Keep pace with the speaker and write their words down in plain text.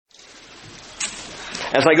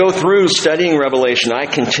As I go through studying Revelation, I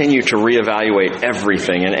continue to reevaluate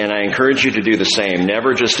everything, and I encourage you to do the same.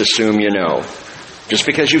 Never just assume you know. Just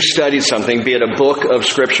because you've studied something, be it a book of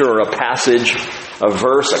Scripture or a passage, a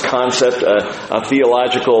verse, a concept, a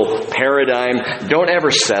theological paradigm, don't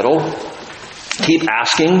ever settle. Keep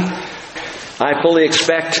asking. I fully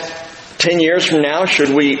expect 10 years from now, should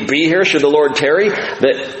we be here, should the Lord tarry,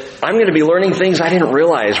 that I'm going to be learning things I didn't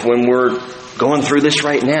realize when we're going through this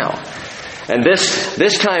right now. And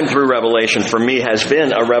this time through Revelation for me has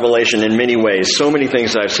been a revelation in many ways. So many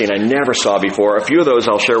things that I've seen I never saw before. A few of those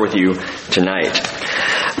I'll share with you tonight.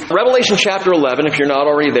 Revelation chapter 11, if you're not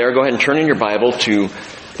already there, go ahead and turn in your Bible to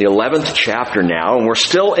the 11th chapter now. And we're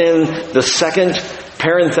still in the second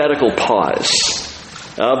parenthetical pause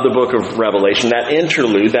of the book of Revelation, that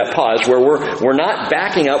interlude, that pause where we're not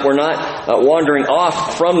backing up, we're not wandering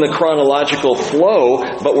off from the chronological flow,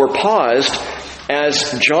 but we're paused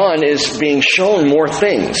as John is being shown more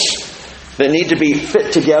things that need to be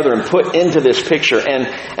fit together and put into this picture. And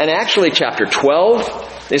actually chapter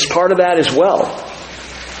 12 is part of that as well.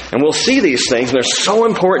 And we'll see these things, and they're so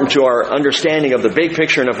important to our understanding of the big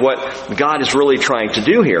picture and of what God is really trying to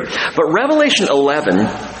do here. But Revelation 11,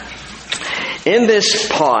 in this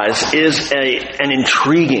pause, is an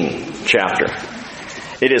intriguing chapter.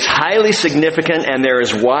 It is highly significant, and there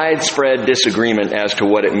is widespread disagreement as to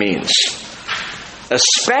what it means.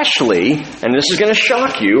 Especially, and this is going to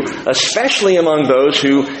shock you, especially among those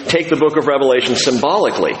who take the book of Revelation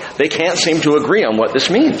symbolically. They can't seem to agree on what this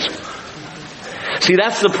means. See,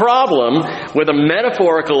 that's the problem with a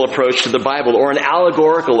metaphorical approach to the Bible or an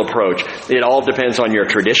allegorical approach. It all depends on your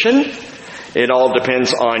tradition. It all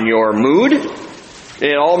depends on your mood.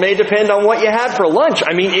 It all may depend on what you had for lunch.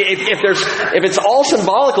 I mean, if it's all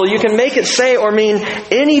symbolical, you can make it say or mean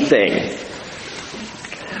anything.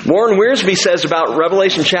 Warren Wiersbe says about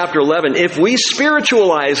Revelation chapter 11, if we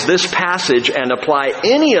spiritualize this passage and apply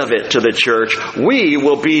any of it to the church, we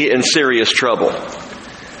will be in serious trouble.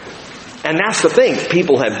 And that's the thing.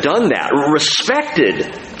 People have done that.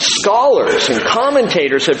 Respected scholars and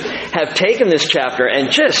commentators have taken this chapter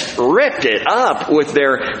and just ripped it up with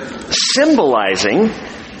their symbolizing.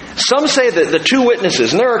 Some say that the two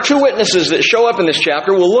witnesses, and there are two witnesses that show up in this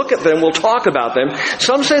chapter. We'll look at them. We'll talk about them.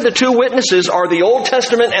 Some say the two witnesses are the Old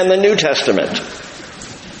Testament and the New Testament.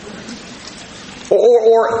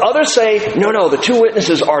 Or others say, no, the two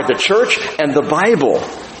witnesses are the church and the Bible.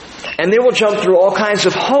 And they will jump through all kinds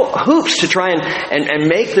of hoops to try and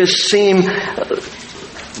make this seem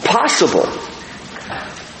possible.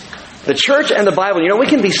 The church and the Bible, we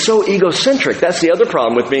can be so egocentric. That's the other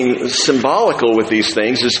problem with being symbolical with these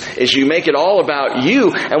things is you make it all about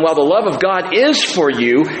you. And while the love of God is for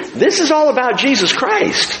you, this is all about Jesus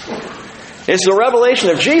Christ. It's the revelation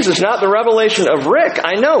of Jesus, not the revelation of Rick.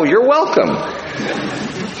 I know, you're welcome.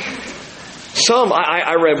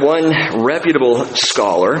 I read one reputable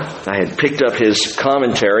scholar. I had picked up his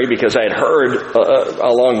commentary because I had heard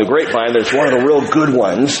along the grapevine that it's one of the real good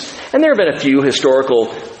ones. And there have been a few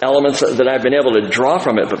historical elements that I've been able to draw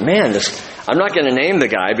from it. But man, I'm not going to name the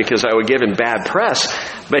guy because I would give him bad press.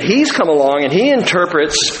 But he's come along and he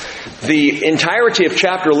interprets the entirety of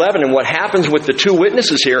chapter 11 and what happens with the two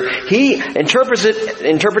witnesses here. He interprets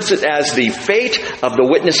it as the fate of the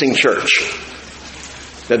witnessing church.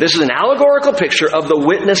 Now, this is an allegorical picture of the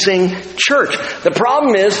witnessing church. The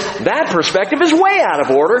problem is that perspective is way out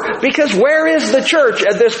of order because where is the church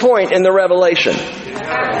at this point in the Revelation?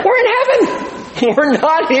 We're in heaven. We're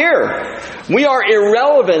not here. We are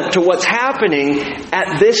irrelevant to what's happening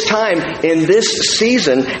at this time in this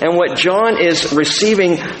season and what John is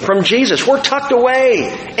receiving from Jesus. We're tucked away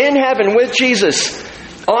in heaven with Jesus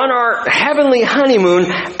on our heavenly honeymoon,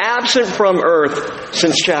 absent from earth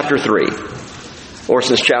since chapter 3. Or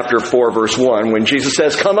since chapter 4, verse 1, when Jesus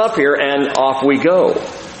says, come up here, and off we go.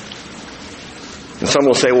 And some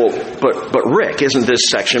will say, well, but Rick, isn't this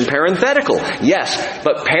section parenthetical? Yes,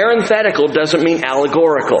 but parenthetical doesn't mean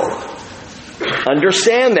allegorical.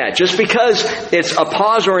 Understand that. Just because it's a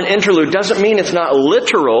pause or an interlude doesn't mean it's not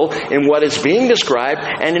literal in what is being described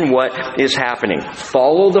and in what is happening.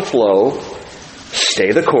 Follow the flow.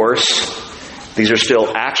 Stay the course. These are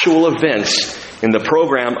still actual events in the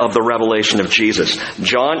program of the revelation of Jesus.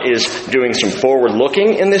 John is doing some forward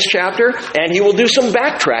looking in this chapter, and he will do some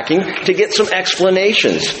backtracking to get some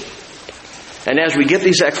explanations. And as we get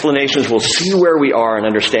these explanations, we'll see where we are and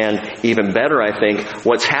understand even better, I think,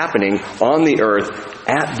 what's happening on the earth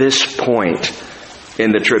at this point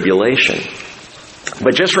in the tribulation.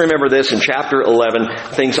 But just remember this, in chapter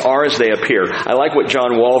 11, things are as they appear. I like what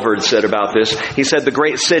John Walvoord said about this. He said the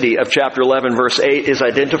great city of chapter 11, verse 8, is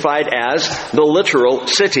identified as the literal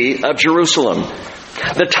city of Jerusalem.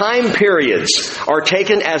 The time periods are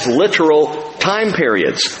taken as literal time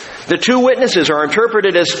periods. The two witnesses are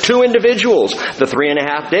interpreted as two individuals. The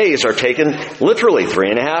 3.5 days are taken literally,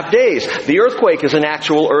 3.5 days. The earthquake is an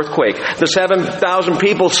actual earthquake. The 7,000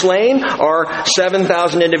 people slain are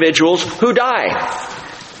 7,000 individuals who die.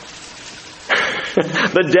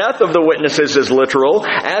 The death of the witnesses is literal,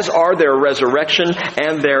 as are their resurrection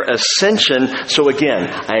and their ascension. So again,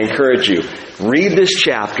 I encourage you, read this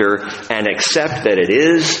chapter and accept that it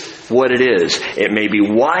is what it is. It may be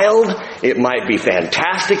wild, it might be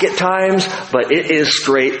fantastic at times, but it is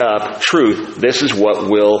straight up truth. This is what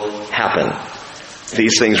will happen.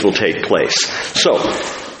 These things will take place. So,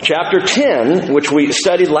 chapter 10, which we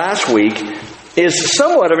studied last week, is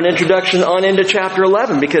somewhat of an introduction on into chapter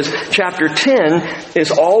 11, because chapter 10 is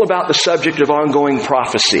all about the subject of ongoing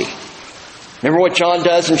prophecy. Remember what John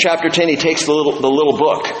does in chapter 10? He takes the little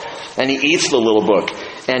book, and he eats the little book.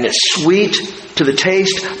 And it's sweet to the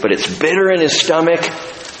taste, but it's bitter in his stomach.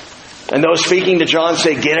 And those speaking to John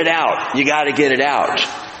say, get it out. You got to get it out.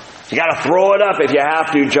 You got to throw it up if you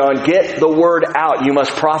have to, John. Get the word out. You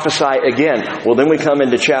must prophesy again. Well, then we come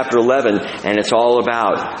into chapter 11, and it's all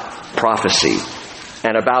about prophecy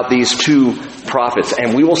and about these two prophets.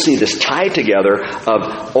 And we will see this tie together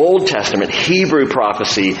of Old Testament Hebrew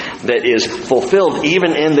prophecy that is fulfilled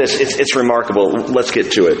even in this. It's remarkable. Let's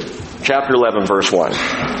get to it. Chapter 11, verse 1.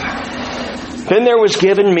 Then there was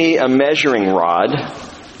given me a measuring rod,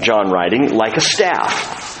 John writing, like a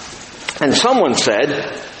staff. And someone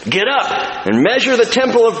said, get up and measure the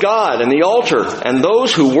temple of God and the altar and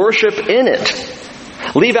those who worship in it.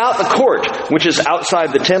 Leave out the court, which is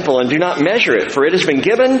outside the temple, and do not measure it, for it has been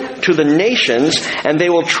given to the nations, and they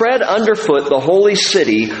will tread underfoot the holy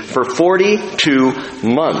city for 42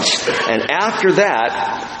 months. And after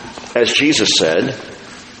that, as Jesus said,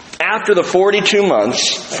 after the 42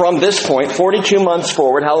 months, from this point, 42 months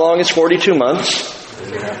forward, how long is 42 months?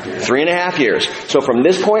 3.5 years. So from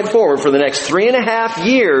this point forward, for the next 3.5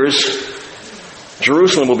 years,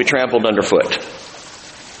 Jerusalem will be trampled underfoot.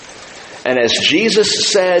 And as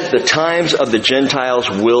Jesus said, the times of the Gentiles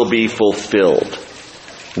will be fulfilled.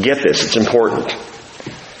 Get this, it's important.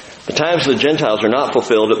 The times of the Gentiles are not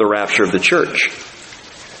fulfilled at the rapture of the church.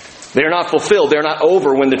 They're not fulfilled. They're not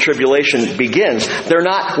over when the tribulation begins. They're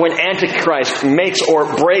not when Antichrist makes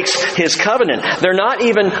or breaks his covenant. They're not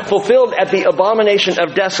even fulfilled at the abomination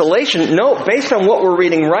of desolation. No, based on what we're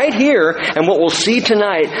reading right here and what we'll see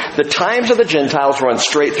tonight, the times of the Gentiles run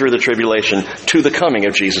straight through the tribulation to the coming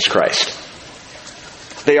of Jesus Christ.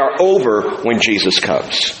 They are over when Jesus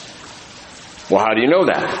comes. Well, how do you know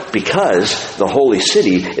that? Because the holy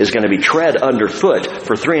city is going to be tread underfoot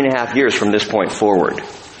for 3.5 years from this point forward.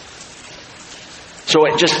 So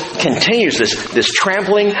it just continues this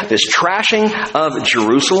trampling, this trashing of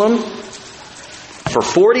Jerusalem for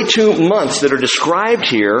 42 months that are described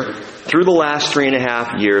here through the last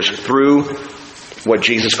 3.5 years through what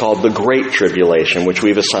Jesus called the Great Tribulation, which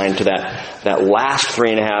we've assigned to that last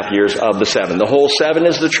 3.5 years of the 7. The whole 7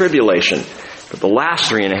 is the tribulation. But the last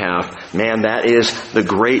 3.5, man, that is the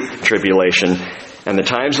Great Tribulation. And the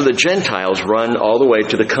times of the Gentiles run all the way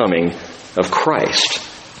to the coming of Christ.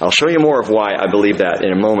 I'll show you more of why I believe that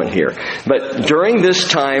in a moment here. But during this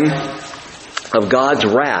time of God's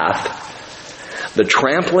wrath, the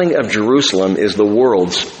trampling of Jerusalem is the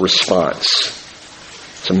world's response.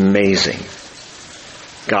 It's amazing.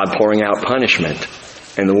 God pouring out punishment,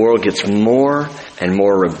 and the world gets more and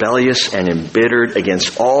more rebellious and embittered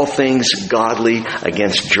against all things godly,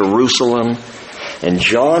 against Jerusalem. And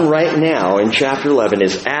John right now in chapter 11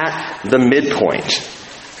 is at the midpoint.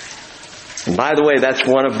 And by the way, that's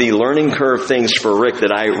one of the learning curve things for Rick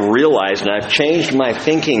that I realized, and I've changed my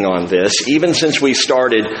thinking on this even since we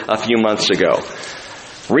started a few months ago.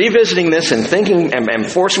 Revisiting this and thinking and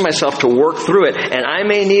forcing myself to work through it, and I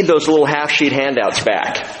may need those little half-sheet handouts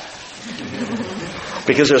back.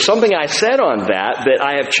 Because there's something I said on that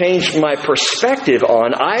I have changed my perspective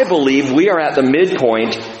on. I believe we are at the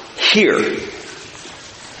midpoint here.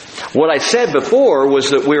 What I said before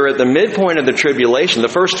was that we're at the midpoint of the tribulation. The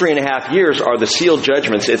first 3.5 years are the sealed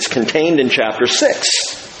judgments. It's contained in chapter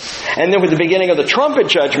 6. And then with the beginning of the trumpet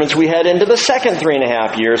judgments, we head into the second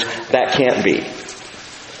 3.5 years. That can't be.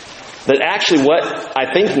 That actually what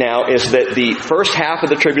I think now is that the first half of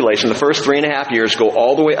the tribulation, the first 3.5 years, go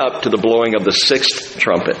all the way up to the blowing of the 6th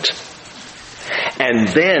trumpet. And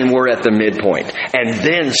then we're at the midpoint. And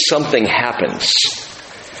then something happens.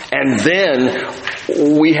 And then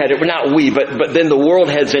but then the world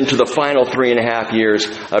heads into the final 3.5 years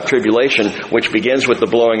of tribulation, which begins with the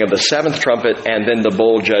blowing of the 7th trumpet and then the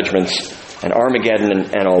bowl judgments and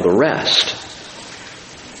Armageddon and all the rest.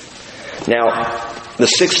 Now, the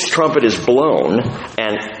sixth trumpet is blown,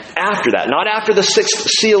 and after that, not after the sixth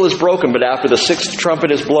seal is broken, but after the sixth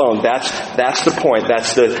trumpet is blown, that's the point.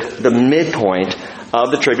 That's the midpoint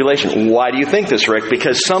of the tribulation. Why do you think this, Rick?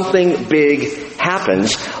 Because something big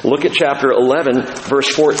happens. Look at chapter 11, verse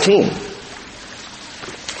 14.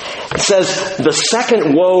 It says, "The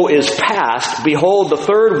second woe is past. Behold, the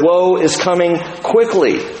third woe is coming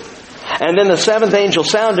quickly. And then the seventh angel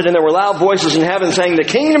sounded, and there were loud voices in heaven saying, The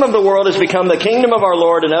kingdom of the world has become the kingdom of our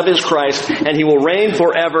Lord and of His Christ, and He will reign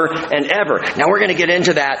forever and ever." Now we're going to get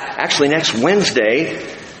into that actually next Wednesday.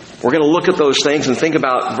 We're going to look at those things and think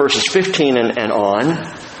about verses 15 and on.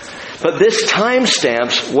 But this time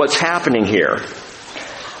stamps what's happening here.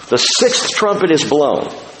 The sixth trumpet is blown,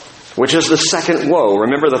 which is the second woe.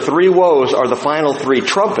 Remember, the three woes are the final three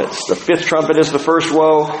trumpets. The fifth trumpet is the first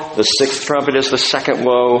woe, the sixth trumpet is the second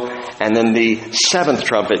woe, and then the seventh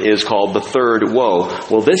trumpet is called the third woe.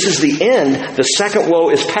 Well, this is the end. The second woe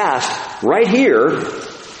is past right here,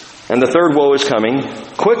 and the third woe is coming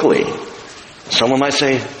quickly. Someone might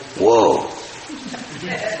say, whoa.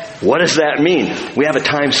 What does that mean? We have a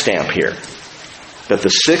timestamp here. That the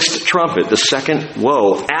sixth trumpet, the second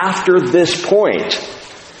woe, after this point,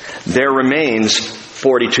 there remains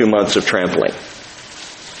 42 months of trampling.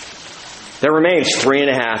 There remains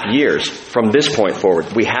 3.5 years from this point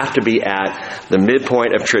forward. We have to be at the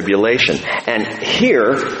midpoint of tribulation. And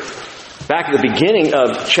here, back at the beginning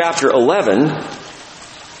of chapter 11,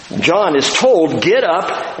 John is told, get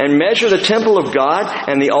up and measure the temple of God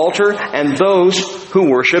and the altar and those who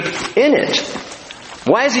worship in it.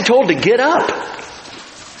 Why is he told to get up?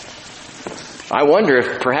 I wonder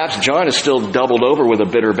if perhaps John is still doubled over with a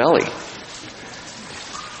bitter belly.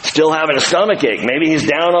 Still having a stomach ache. Maybe he's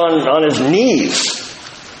down on his knees.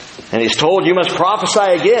 And he's told, you must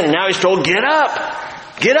prophesy again. And now he's told, get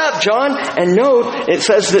up. Get up, John. And note, it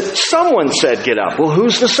says that someone said get up. Well,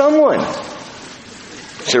 who's the someone?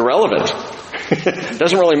 It's irrelevant. It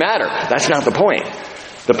doesn't really matter. That's not the point.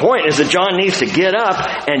 The point is that John needs to get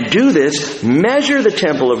up and do this, measure the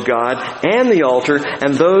temple of God and the altar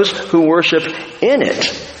and those who worship in it.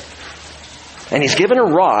 And he's given a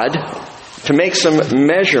rod to make some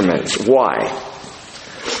measurements. Why?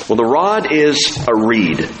 Well, the rod is a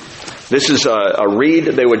reed. This is a reed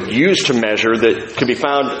that they would use to measure that could be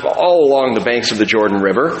found all along the banks of the Jordan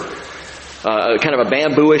River. Kind of a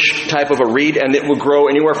bamboo-ish type of a reed, and it would grow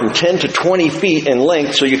anywhere from 10 to 20 feet in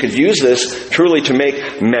length, so you could use this truly to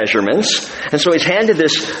make measurements. And so he's handed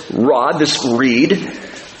this rod, this reed,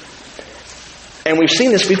 and we've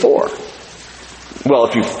seen this before. Well,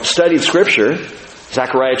 if you've studied Scripture,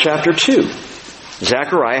 Zechariah chapter 2.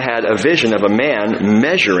 Zechariah had a vision of a man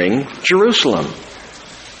measuring Jerusalem.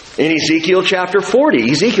 In Ezekiel chapter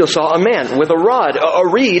 40, Ezekiel saw a man with a rod, a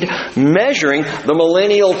reed, measuring the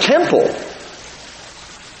millennial temple.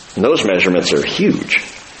 And those measurements are huge.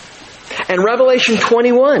 And Revelation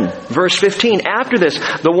 21, verse 15, after this,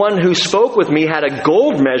 the one who spoke with me had a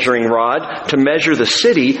gold measuring rod to measure the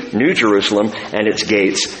city, New Jerusalem, and its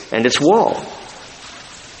gates and its wall.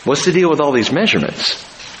 What's the deal with all these measurements?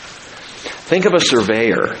 Think of a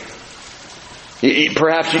surveyor.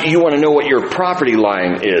 Perhaps you want to know what your property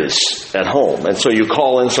line is at home. And so you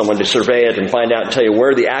call in someone to survey it and find out and tell you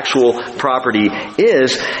where the actual property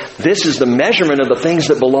is. This is the measurement of the things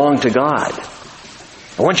that belong to God.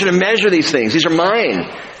 I want you to measure these things. These are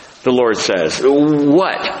mine, the Lord says.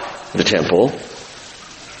 What? The temple.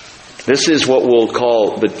 This is what we'll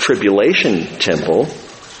call the tribulation temple.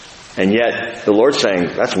 And yet the Lord's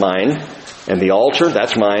saying, that's mine. And the altar,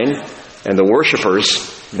 that's mine. And the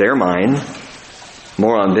worshipers, they're mine.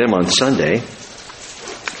 More on them on Sunday.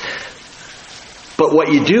 But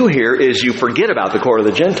what you do here is you forget about the court of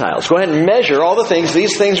the Gentiles. Go ahead and measure all the things.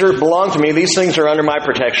 These things belong to me. These things are under my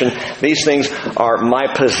protection. These things are my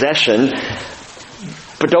possession.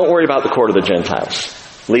 But don't worry about the court of the Gentiles.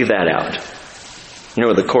 Leave that out. You know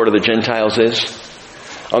what the court of the Gentiles is?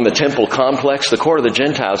 On the temple complex, the court of the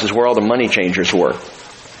Gentiles is where all the money changers were.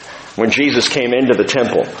 When Jesus came into the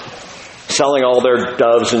temple, selling all their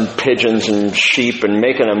doves and pigeons and sheep and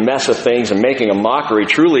making a mess of things and making a mockery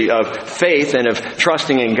truly of faith and of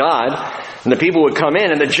trusting in God. And the people would come in,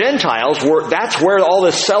 and the Gentiles that's where all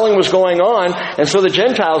this selling was going on. And so the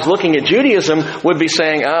Gentiles looking at Judaism would be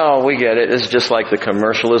saying, oh, we get it. It's just like the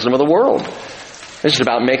commercialism of the world. This is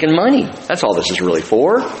about making money. That's all this is really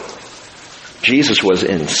for. Jesus was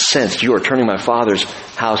incensed. You are turning my Father's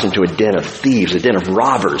house into a den of thieves, a den of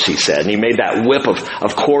robbers, he said. And he made that whip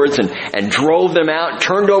of cords and drove them out,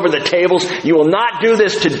 turned over the tables. You will not do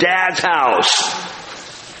this to Dad's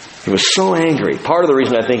house. He was so angry. Part of the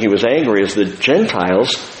reason I think he was angry is the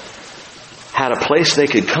Gentiles had a place they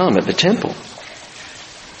could come at the temple.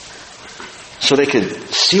 so they could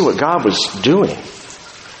see what God was doing.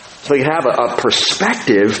 So they could have a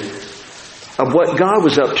perspective of what God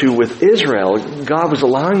was up to with Israel. God was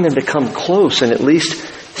allowing them to come close and at least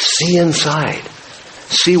see inside.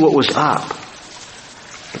 See what was up.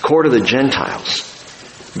 The court of the Gentiles.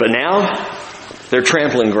 But now, they're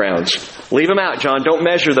trampling grounds. Leave them out, John. Don't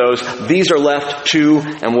measure those. These are left to,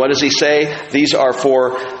 and what does he say? These are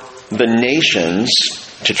for the nations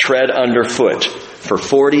to tread underfoot for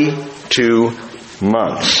 42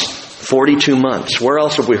 months. 42 months. Where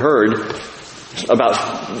else have we heard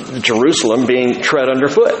about Jerusalem being tread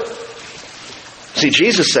underfoot? See,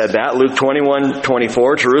 Jesus said that, Luke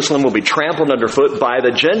 21:24, Jerusalem will be trampled underfoot by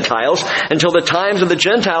the Gentiles until the times of the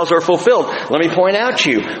Gentiles are fulfilled. Let me point out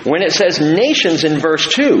to you, when it says nations in verse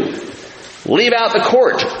 2, leave out the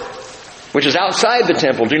court, which is outside the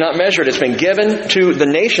temple. Do not measure it. It's been given to the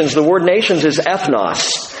nations. The word nations is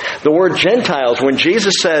ethnos. The word Gentiles, when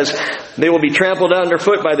Jesus says they will be trampled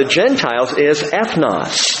underfoot by the Gentiles, is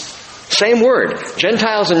ethnos. Same word.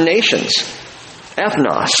 Gentiles and nations.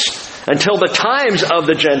 Ethnos. Until the times of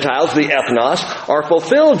the Gentiles, the ethnos, are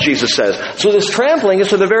fulfilled, Jesus says. So this trampling is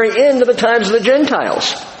to the very end of the times of the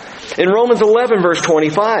Gentiles. In Romans 11, verse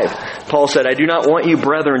 25, Paul said, I do not want you,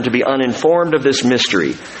 brethren, to be uninformed of this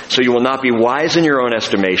mystery, so you will not be wise in your own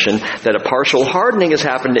estimation, that a partial hardening has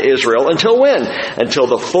happened to Israel. Until when? Until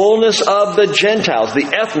the fullness of the Gentiles, the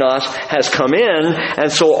ethnos, has come in,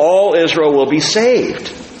 and so all Israel will be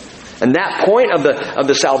saved. And that point of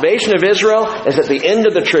the salvation of Israel is at the end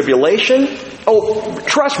of the tribulation. Oh,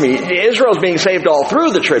 trust me, Israel is being saved all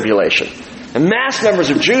through the tribulation. And mass numbers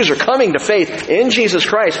of Jews are coming to faith in Jesus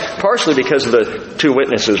Christ, partially because of the two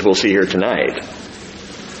witnesses we'll see here tonight.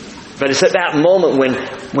 But it's at that moment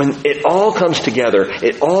when it all comes together,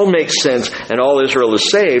 it all makes sense, and all Israel is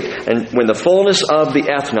saved, and when the fullness of the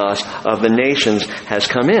ethnos of the nations has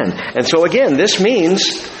come in. And so again, this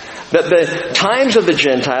means that the times of the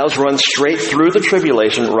Gentiles run straight through the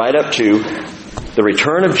tribulation right up to the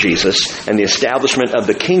return of Jesus and the establishment of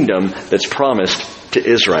the kingdom that's promised to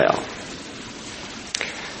Israel.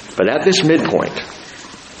 But at this midpoint,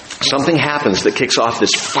 something happens that kicks off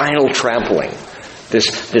this final trampling,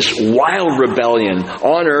 this wild rebellion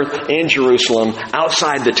on earth, in Jerusalem,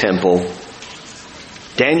 outside the temple.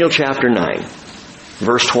 Daniel chapter 9,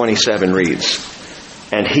 verse 27 reads,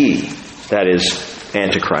 And he, that is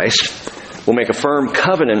Antichrist, will make a firm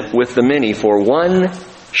covenant with the many for 1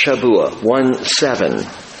 Shavuah, 1 7.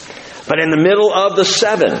 But in the middle of the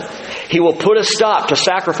 7, he will put a stop to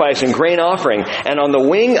sacrifice and grain offering, and on the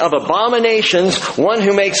wing of abominations, one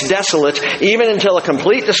who makes desolate, even until a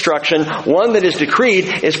complete destruction, one that is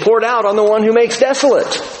decreed, is poured out on the one who makes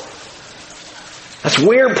desolate. That's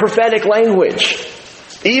weird prophetic language.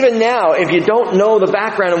 Even now, if you don't know the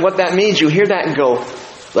background of what that means, you hear that and go,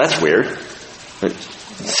 that's weird.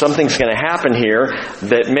 Something's going to happen here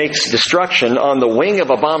that makes destruction on the wing of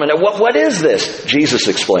abomination. What is this? Jesus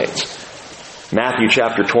explains. Matthew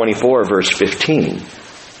chapter 24, verse 15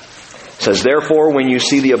 says, Therefore, when you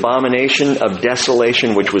see the abomination of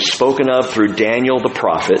desolation which was spoken of through Daniel the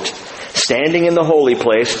prophet, standing in the holy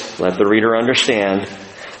place, let the reader understand,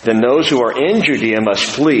 then those who are in Judea must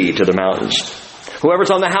flee to the mountains.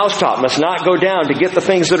 Whoever's on the housetop must not go down to get the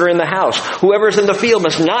things that are in the house. Whoever's in the field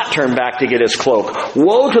must not turn back to get his cloak.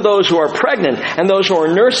 Woe to those who are pregnant and those who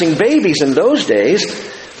are nursing babies in those days.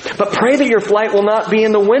 But pray that your flight will not be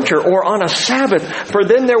in the winter or on a Sabbath, for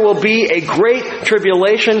then there will be a great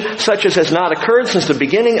tribulation such as has not occurred since the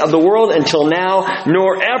beginning of the world until now,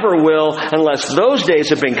 nor ever will, unless those days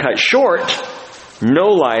have been cut short. No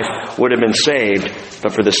life would have been saved,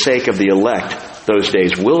 but for the sake of the elect, those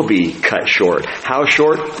days will be cut short. How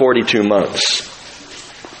short? 42 months.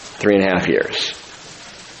 3.5 years.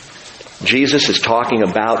 Jesus is talking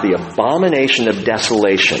about the abomination of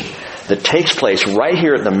desolation that takes place right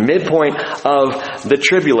here at the midpoint of the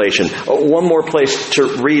tribulation. One more place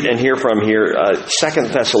to read and hear from here, 2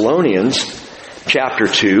 Thessalonians chapter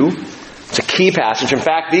 2. It's a key passage. In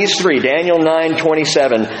fact, these three, Daniel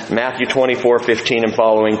 9:27, Matthew 24:15 and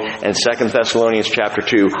following, and 2 Thessalonians chapter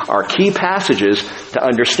 2, are key passages to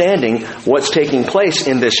understanding what's taking place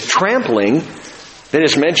in this trampling that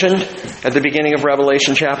is mentioned at the beginning of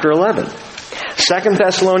Revelation chapter 11. 2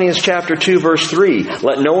 Thessalonians chapter 2, verse 3,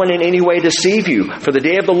 Let no one in any way deceive you, for the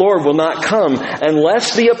day of the Lord will not come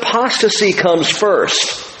unless the apostasy comes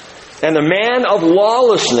first, and the man of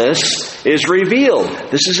lawlessness is revealed.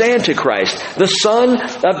 This is Antichrist, the son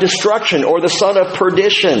of destruction, or the son of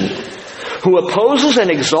perdition, who opposes and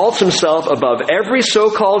exalts himself above every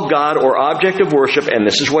so-called God or object of worship, and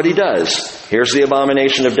this is what he does. Here's the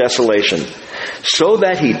abomination of desolation. So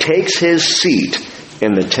that he takes his seat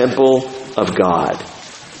in the temple of God,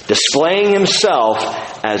 displaying himself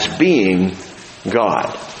as being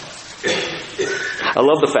God. I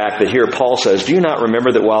love the fact that here Paul says, do you not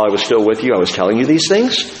remember that while I was still with you, I was telling you these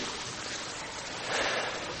things?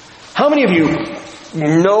 How many of you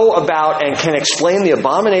know about and can explain the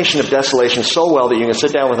abomination of desolation so well that you can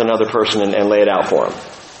sit down with another person and lay it out for them?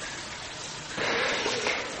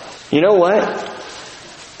 You know what?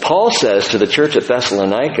 Paul says to the church at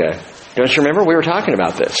Thessalonica, don't you remember? We were talking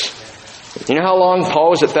about this. You know how long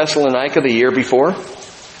Paul was at Thessalonica the year before?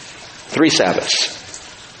 3 Sabbaths.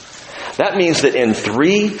 That means that in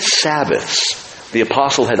 3 Sabbaths, the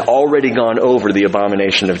apostle had already gone over the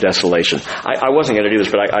abomination of desolation. I wasn't going to do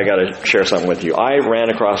this, but I got to share something with you. I ran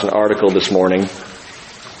across an article this morning,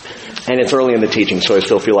 and it's early in the teaching, so I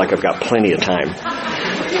still feel like I've got plenty of time.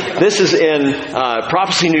 This is in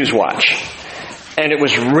Prophecy News Watch. And it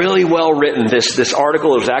was really well written, this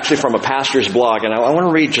article. It was actually from a pastor's blog, and I want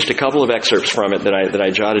to read just a couple of excerpts from it that I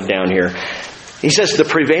jotted down here. He says, the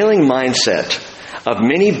prevailing mindset of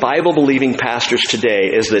many Bible-believing pastors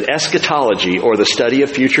today is that eschatology, or the study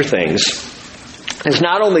of future things, is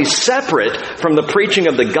not only separate from the preaching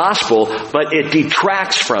of the gospel, but it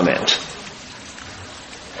detracts from it.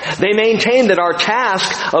 They maintain that our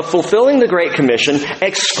task of fulfilling the Great Commission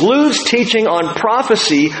excludes teaching on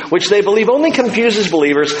prophecy, which they believe only confuses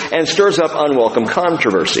believers and stirs up unwelcome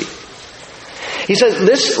controversy. He says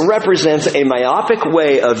this represents a myopic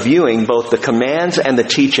way of viewing both the commands and the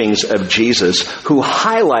teachings of Jesus, who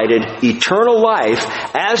highlighted eternal life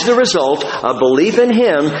as the result of belief in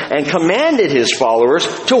Him and commanded His followers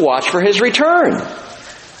to watch for His return.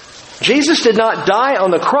 Jesus did not die on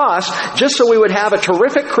the cross just so we would have a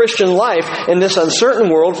terrific Christian life in this uncertain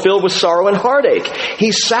world filled with sorrow and heartache.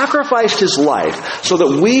 He sacrificed His life so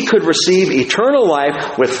that we could receive eternal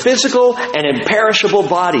life with physical and imperishable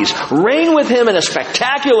bodies, reign with Him in a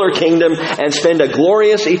spectacular kingdom, and spend a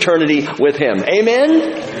glorious eternity with Him. Amen?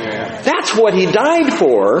 Yeah. That's what He died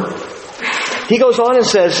for. He goes on and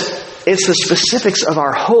says, it's the specifics of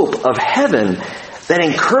our hope of heaven that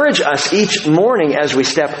encourage us each morning as we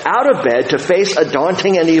step out of bed to face a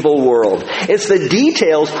daunting and evil world. It's the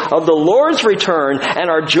details of the Lord's return and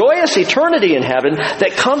our joyous eternity in heaven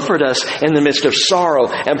that comfort us in the midst of sorrow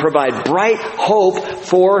and provide bright hope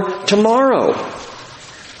for tomorrow.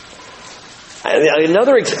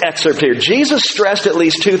 Another excerpt here. Jesus stressed at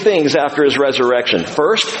least 2 things after His resurrection.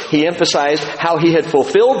 First, He emphasized how He had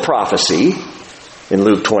fulfilled prophecy in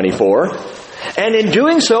Luke 24. And in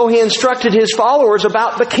doing so, He instructed His followers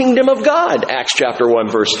about the kingdom of God, Acts chapter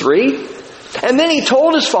 1, verse 3. And then He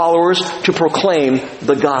told His followers to proclaim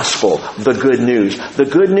the gospel, the good news. The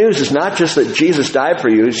good news is not just that Jesus died for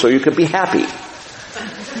you so you could be happy.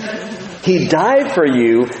 He died for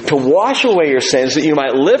you to wash away your sins that you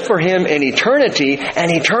might live for Him in eternity,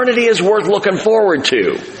 and eternity is worth looking forward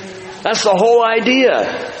to. That's the whole idea.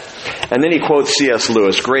 And then he quotes C.S.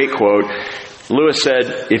 Lewis, great quote. Lewis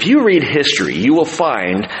said, if you read history, you will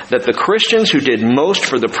find that the Christians who did most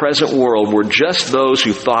for the present world were just those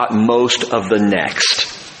who thought most of the next.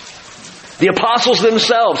 The apostles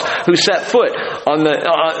themselves who set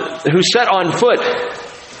on foot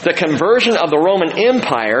the conversion of the Roman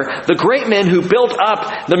Empire, the great men who built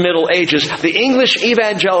up the Middle Ages, the English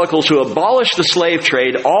evangelicals who abolished the slave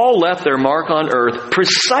trade, all left their mark on earth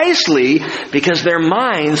precisely because their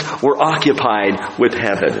minds were occupied with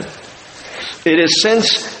heaven. It is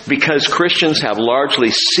since because Christians have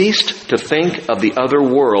largely ceased to think of the other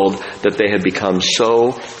world that they have become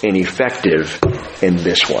so ineffective in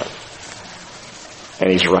this one.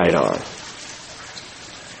 And he's right on.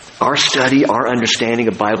 Our study, our understanding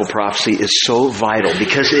of Bible prophecy is so vital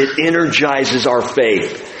because it energizes our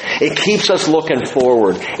faith. It keeps us looking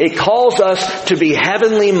forward. It calls us to be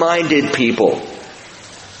heavenly minded people,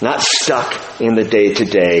 not stuck in the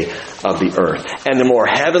day-to-day of the earth. And the more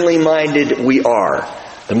heavenly minded we are,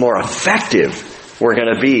 the more effective we're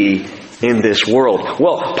going to be in this world.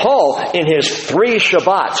 Well, Paul, in his 3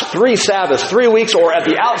 Shabbats, 3 Sabbaths, 3 weeks, or at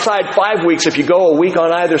the outside 5 weeks if you go a week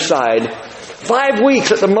on either side, 5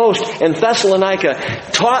 weeks at the most in Thessalonica,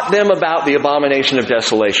 taught them about the abomination of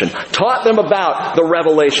desolation, taught them about the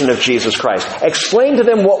revelation of Jesus Christ, explained to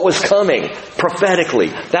them what was coming prophetically.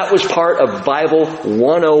 That was part of Bible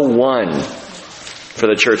 101 for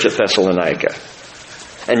the church at Thessalonica.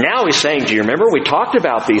 And now he's saying, do you remember we talked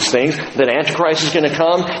about these things, that Antichrist is going to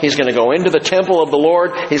come, he's going to go into the temple of the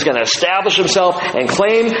Lord, he's going to establish himself and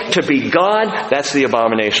claim to be God. That's the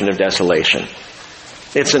abomination of desolation.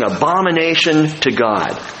 It's an abomination to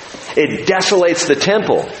God. It desolates the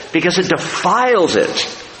temple because it defiles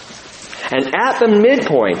it. And at the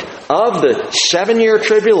midpoint of the 7-year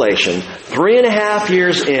tribulation, 3.5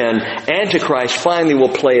 years in, Antichrist finally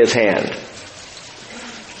will play his hand.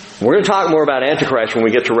 We're going to talk more about Antichrist when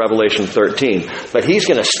we get to Revelation 13. But he's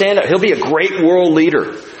going to stand up. He'll be a great world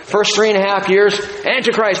leader. First 3.5 years,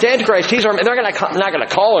 Antichrist, they're not going to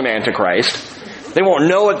call him Antichrist. They won't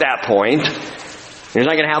know at that point. He's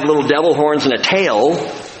not going to have little devil horns and a tail.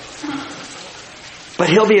 But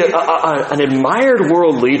he'll be an admired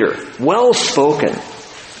world leader, well-spoken,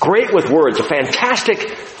 great with words, a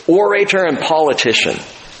fantastic orator and politician.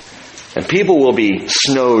 And people will be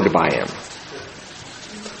snowed by him.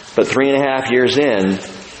 But 3.5 years in,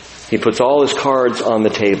 he puts all his cards on the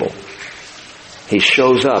table. He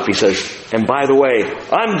shows up. He says, and by the way,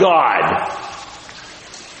 I'm God.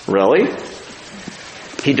 Really?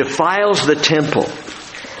 He defiles the temple.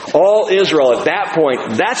 All Israel at that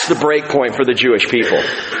point, that's the break point for the Jewish people.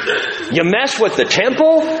 You mess with the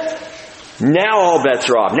temple, now all bets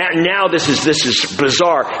are off. Now this is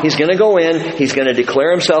bizarre. He's going to go in, he's going to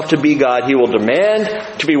declare himself to be God, he will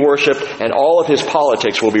demand to be worshipped, and all of his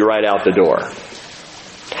politics will be right out the door.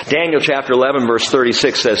 Daniel chapter 11 verse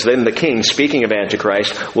 36 says, then the king, speaking of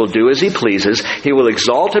Antichrist, will do as he pleases. He will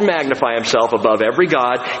exalt and magnify himself above every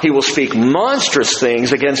god. He will speak monstrous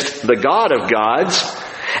things against the God of gods.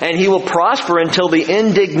 And he will prosper until the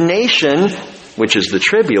indignation, which is the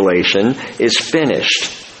tribulation, is finished.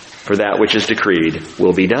 For that which is decreed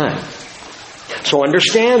will be done. So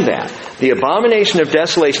understand that. The abomination of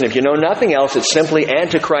desolation, if you know nothing else, it's simply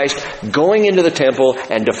Antichrist going into the temple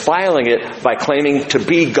and defiling it by claiming to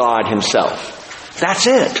be God himself. That's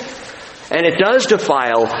it. And it does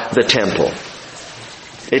defile the temple.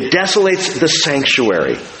 It desolates the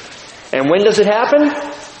sanctuary. And when does it happen?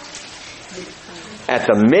 At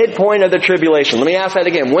the midpoint of the tribulation. Let me ask that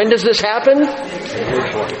again. When does this happen?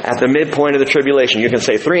 At the midpoint of the tribulation. You can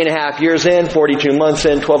say 3.5 years in, 42 months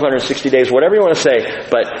in, 1,260 days, whatever you want to say.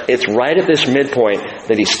 But it's right at this midpoint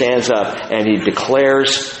that he stands up and he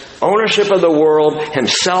declares ownership of the world,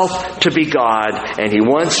 himself to be God, and he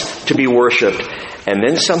wants to be worshipped. And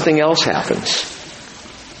then something else happens.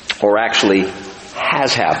 Or actually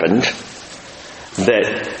has happened.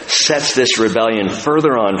 That sets this rebellion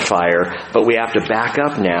further on fire, but we have to back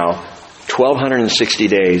up now 1,260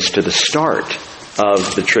 days to the start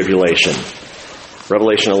of the tribulation.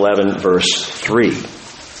 Revelation 11 verse 3.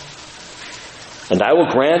 And I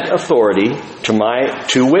will grant authority to my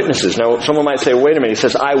 2 witnesses. Now, someone might say, wait a minute, he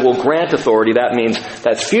says, I will grant authority. That means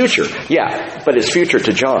that's future. Yeah, but it's future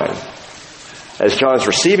to John. As John's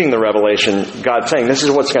receiving the revelation, God's saying, this is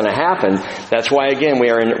what's going to happen. That's why, again,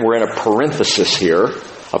 we're in a parenthesis here,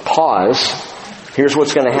 a pause. Here's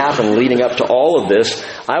what's going to happen leading up to all of this.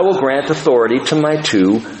 I will grant authority to my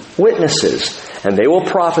 2 witnesses, and they will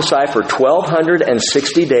prophesy for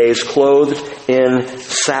 1,260 days clothed in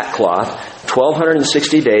sackcloth.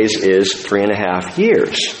 1,260 days is 3.5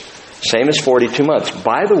 years. Same as 42 months.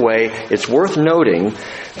 By the way, it's worth noting,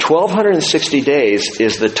 1,260 days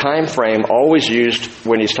is the time frame always used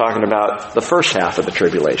when he's talking about the first half of the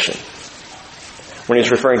tribulation. When he's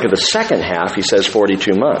referring to the second half, he says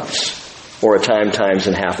 42 months, or a time times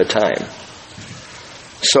and half a time.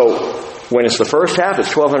 So, when it's the first half,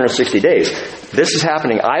 it's 1,260 days. This is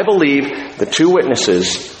happening, I believe, the 2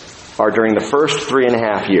 witnesses are during the first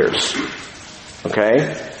 3.5 years.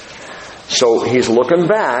 Okay? So he's looking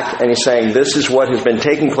back and he's saying this is what has been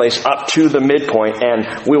taking place up to the midpoint,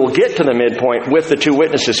 and we will get to the midpoint with the 2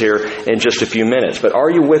 witnesses here in just a few minutes. But are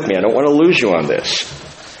you with me? I don't want to lose you on this.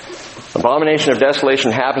 Abomination of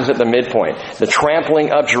desolation happens at the midpoint. The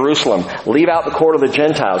trampling of Jerusalem. Leave out the court of the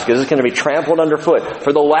Gentiles because it's going to be trampled underfoot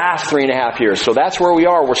for the last 3.5 years. So that's where we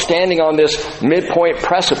are. We're standing on this midpoint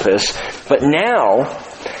precipice. But now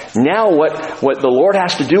what the Lord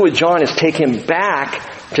has to do with John is take him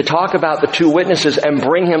back to talk about the 2 witnesses and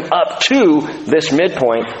bring him up to this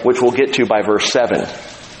midpoint, which we'll get to by verse 7.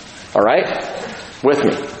 All right? With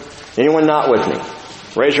me. Anyone not with me?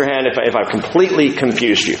 Raise your hand if I've completely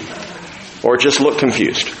confused you. Or just look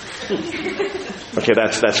confused. Okay,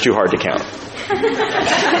 that's too hard to count.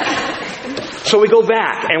 So we go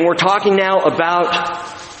back, and we're talking now about,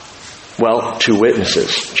 2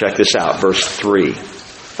 witnesses. Check this out, verse 3.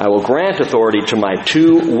 I will grant authority to my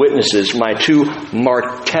 2 witnesses, my 2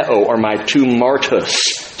 marteo, or my 2 martus.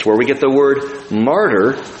 It's where we get the word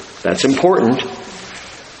martyr. That's important.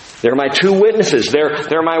 They're my 2 witnesses.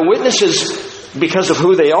 They're my witnesses because of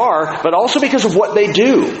who they are, but also because of what they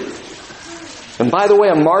do. And by the way,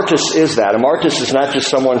 a martus is that. A martus is not just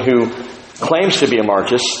someone who claims to be a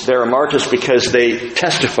martus. They're a martus because they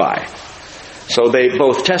testify. So they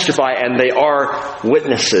both testify and they are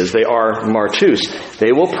witnesses. They are martus.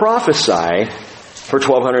 They will prophesy for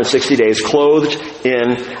 1,260 days, clothed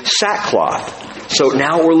in sackcloth. So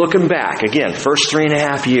now we're looking back. Again, first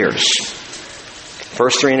 3.5 years.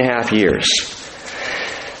 First 3.5 years.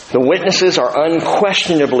 The witnesses are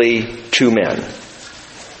unquestionably two men.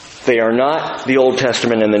 They are not the Old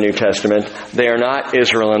Testament and the New Testament. They are not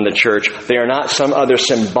Israel and the church. They are not some other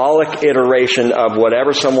symbolic iteration of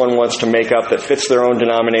whatever someone wants to make up that fits their own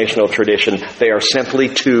denominational tradition. They are simply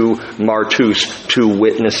two martus, two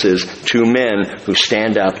witnesses, two men who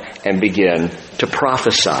stand up and begin to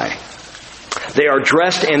prophesy. They are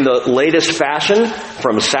dressed in the latest fashion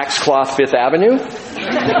from sackcloth Fifth Avenue.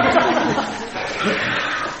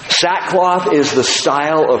 Sackcloth is the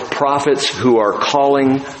style of prophets who are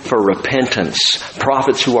calling for repentance.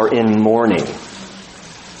 Prophets who are in mourning.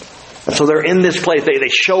 And so they're in this place. They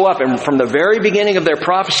show up, and from the very beginning of their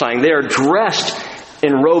prophesying, they are dressed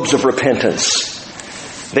in robes of repentance.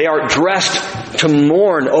 They are dressed to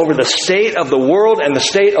mourn over the state of the world and the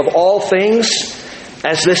state of all things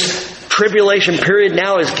as this tribulation period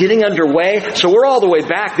now is getting underway. So we're all the way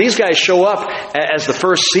back. These guys show up as the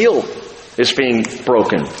first seal is being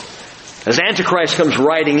broken. As Antichrist comes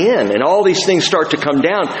riding in and all these things start to come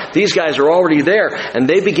down, these guys are already there and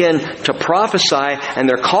they begin to prophesy and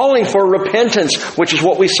they're calling for repentance, which is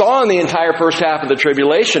what we saw in the entire first half of the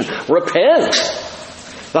tribulation. Repent!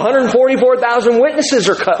 The 144,000 witnesses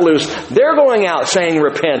are cut loose. They're going out saying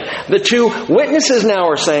repent. The two witnesses now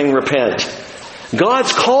are saying repent.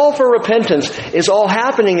 God's call for repentance is all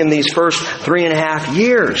happening in these first 3.5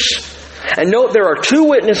 years. And note, there are two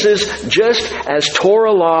witnesses just as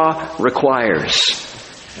Torah law requires.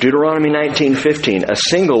 Deuteronomy 19:15, a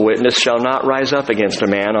single witness shall not rise up against a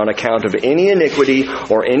man on account of any iniquity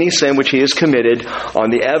or any sin which he has committed.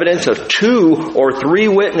 On the evidence of 2 or 3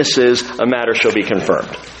 witnesses, a matter shall be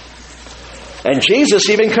confirmed. And Jesus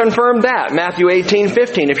even confirmed that. Matthew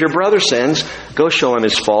 18:15, if your brother sins, go show him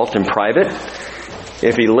his fault in private.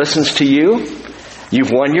 If he listens to you,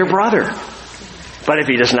 you've won your brother. But if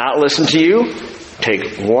he does not listen to you,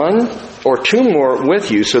 take 1 or 2 more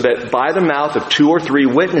with you, so that by the mouth of 2 or 3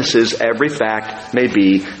 witnesses every fact may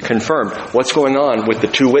be confirmed. What's going on with the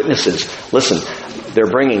 2 witnesses? Listen,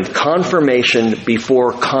 they're bringing confirmation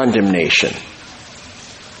before condemnation.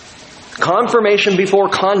 Confirmation before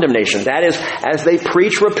condemnation. That is, as they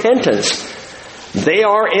preach repentance, they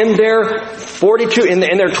are in their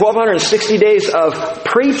 1,260 days of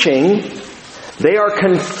preaching, they are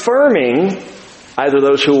confirming either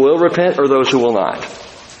those who will repent or those who will not,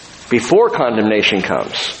 before condemnation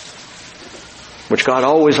comes, which God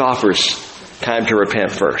always offers time to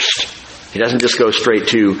repent first. He doesn't just go straight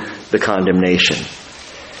to the condemnation.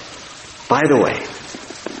 By the way,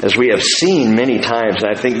 as we have seen many times,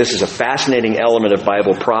 and I think this is a fascinating element of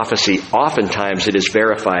Bible prophecy, oftentimes it is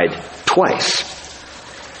verified twice.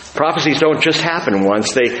 Prophecies don't just happen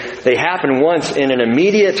once. They happen once in an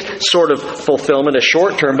immediate sort of fulfillment, a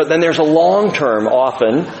short term, but then there's a long term,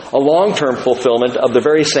 often, a long-term fulfillment of the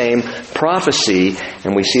very same prophecy,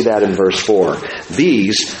 and we see that in verse 4.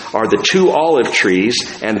 These are the 2 olive trees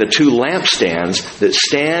and the 2 lampstands that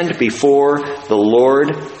stand before the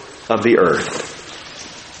Lord of the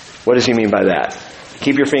earth. What does he mean by that?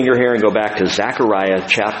 Keep your finger here and go back to Zechariah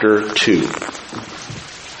chapter 2.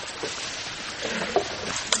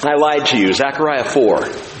 I lied to you. Zechariah 4.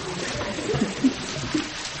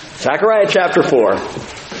 Zechariah chapter 4.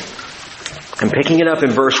 I'm picking it up in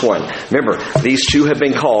verse 1. Remember, these 2 have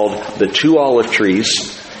been called the 2 olive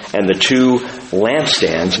trees and the 2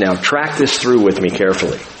 lampstands. Now track this through with me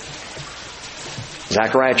carefully.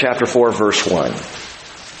 Zechariah chapter 4, verse 1.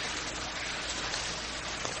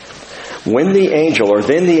 Then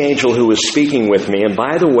the angel who was speaking with me, and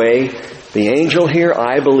by the way, the angel here,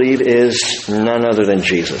 I believe, is none other than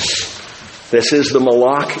Jesus. This is the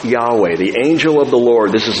Malach Yahweh, the angel of the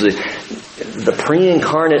Lord. This is the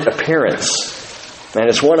pre-incarnate appearance. And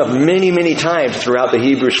it's one of many, many times throughout the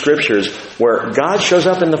Hebrew Scriptures where God shows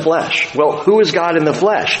up in the flesh. Well, who is God in the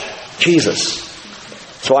flesh? Jesus.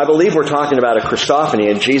 So I believe we're talking about a Christophany,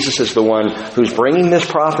 and Jesus is the one who's bringing this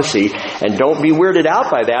prophecy. And don't be weirded out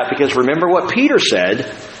by that, because remember what Peter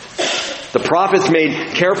said. The prophets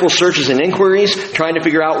made careful searches and inquiries, trying to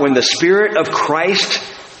figure out when the Spirit of Christ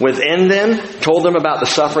within them told them about the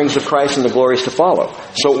sufferings of Christ and the glories to follow.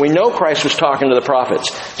 So we know Christ was talking to the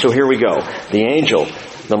prophets. So here we go. The angel,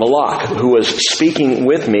 the Malach, who was speaking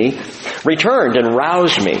with me, returned and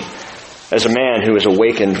roused me as a man who is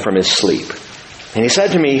awakened from his sleep. And he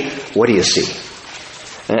said to me, "What do you see?"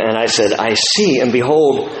 And I said, "I see, and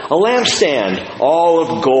behold, a lampstand, all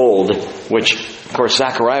of gold," which, of course,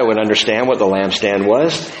 Zechariah would understand what the lampstand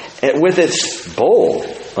was, with its bowl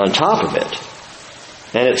on top of it.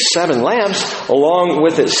 and its 7 lamps, along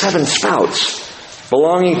with its 7 spouts,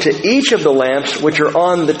 belonging to each of the lamps which are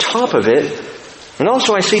on the top of it. And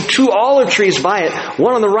also I see 2 olive trees by it,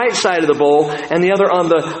 one on the right side of the bowl and the other on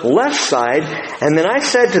the left side. And then I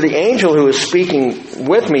said to the angel who was speaking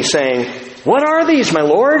with me, saying, "What are these, my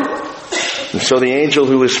Lord?" And so the angel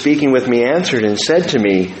who was speaking with me answered and said to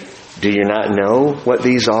me, "Do you not know what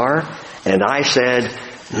these are?" And I said,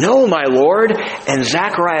 "No, my Lord." And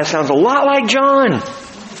Zechariah sounds a lot like John.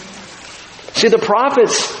 See, the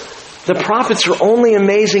prophets are only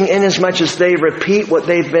amazing inasmuch as they repeat what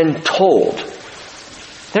they've been told.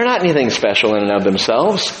 They're not anything special in and of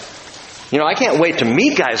themselves. I can't wait to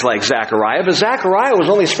meet guys like Zechariah, but Zechariah was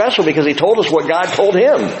only special because he told us what God told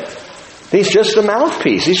him. He's just a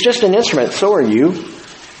mouthpiece. He's just an instrument. So are you.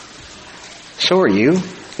 So are you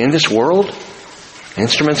in this world.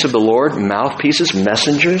 Instruments of the Lord, mouthpieces,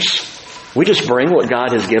 messengers. We just bring what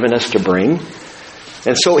God has given us to bring.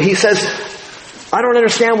 And so he says, I don't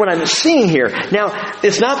understand what I'm seeing here. Now,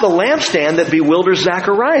 it's not the lampstand that bewilders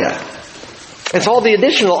Zechariah. It's all the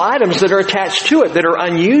additional items that are attached to it that are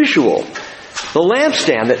unusual. The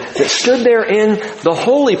lampstand that stood there in the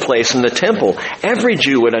holy place in the temple. Every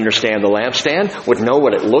Jew would understand the lampstand, would know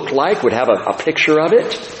what it looked like, would have a picture of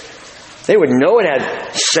it. They would know it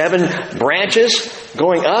had 7 branches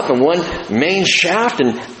going up and 1 main shaft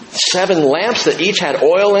and 7 lamps that each had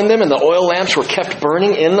oil in them, and the oil lamps were kept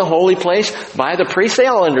burning in the holy place by the priests. They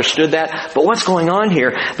all understood that. But what's going on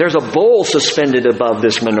here? There's a bowl suspended above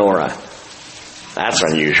this menorah. That's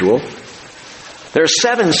unusual. There's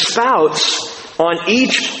 7 spouts on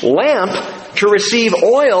each lamp to receive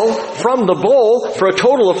oil from the bowl for a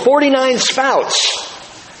total of 49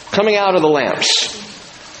 spouts coming out of the lamps.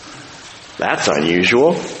 That's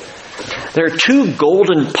unusual. There are 2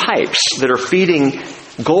 golden pipes that are feeding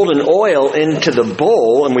golden oil into the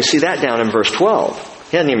bowl, and we see that down in verse 12.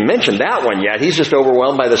 He hasn't even mentioned that one yet. He's just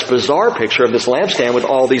overwhelmed by this bizarre picture of this lampstand with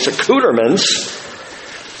all these accoutrements.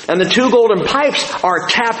 And the 2 golden pipes are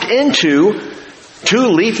tapped into 2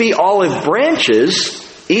 leafy olive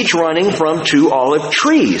branches, each running from 2 olive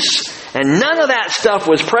trees. And none of that stuff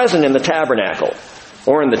was present in the tabernacle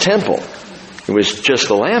or in the temple. It was just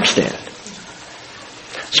the lampstand.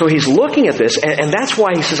 So he's looking at this, and that's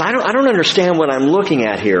why he says, I don't understand what I'm looking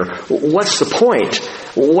at here. What's the point?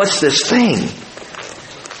 What's this thing?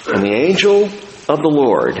 And the angel of the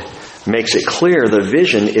Lord makes it clear the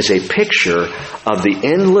vision is a picture of the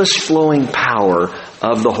endless flowing power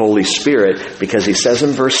of the Holy Spirit, because he says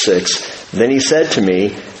in verse 6, "Then he said to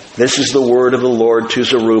me, this is the word of the Lord to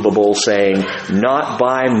Zerubbabel, saying, not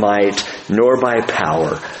by might nor by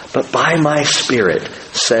power, but by my Spirit,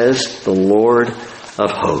 says the Lord of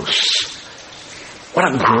hosts."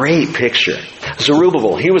 What a great picture.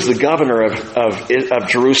 Zerubbabel, he was the governor of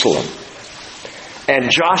Jerusalem. And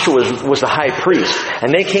Joshua was the high priest.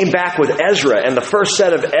 And they came back with Ezra and the first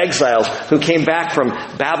set of exiles who came back from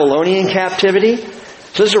Babylonian captivity.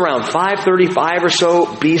 So this is around 535 or so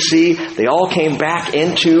BC. They all came back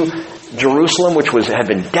into Jerusalem, which had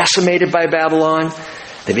been decimated by Babylon.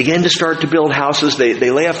 They began to start to build houses.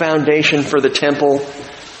 They lay a foundation for the temple.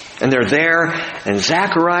 And they're there. And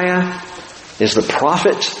Zechariah is the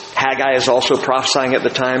prophet. Haggai is also prophesying at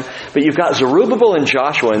the time. But you've got Zerubbabel and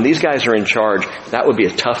Joshua, and these guys are in charge. That would be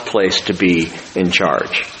a tough place to be in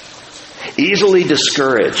charge. Easily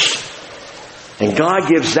discouraged. And God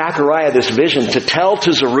gives Zechariah this vision to tell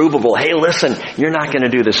to Zerubbabel, hey, listen, you're not going to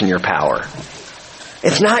do this in your power.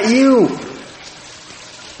 It's not you.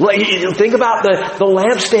 Think about the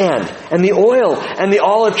lampstand and the oil and the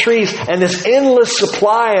olive trees and this endless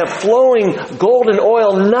supply of flowing golden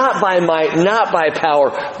oil, not by might, not by power,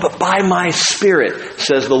 but by my Spirit,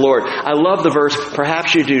 says the Lord. I love the verse.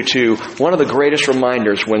 Perhaps you do too. One of the greatest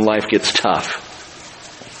reminders when life gets tough.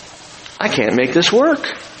 I can't make this work.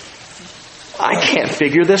 I can't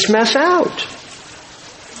figure this mess out.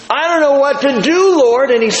 I don't know what to do, Lord.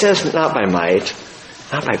 And he says, not by might,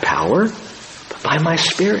 not by power, but by my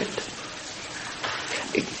Spirit.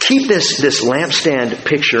 Keep this lampstand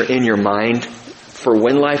picture in your mind for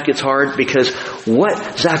when life gets hard, because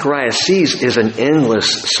what Zechariah sees is an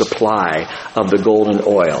endless supply of the golden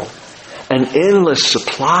oil. An endless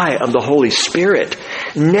supply of the Holy Spirit.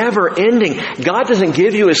 Never ending. God doesn't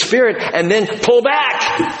give you His Spirit and then pull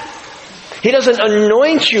back. He doesn't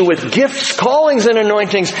anoint you with gifts, callings, and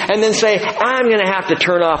anointings and then say, I'm going to have to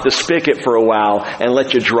turn off the spigot for a while and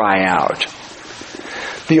let you dry out.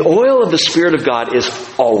 The oil of the Spirit of God is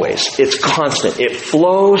always, it's constant. It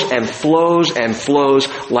flows and flows and flows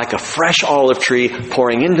like a fresh olive tree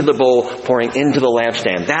pouring into the bowl, pouring into the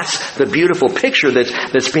lampstand. That's the beautiful picture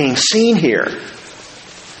that's being seen here.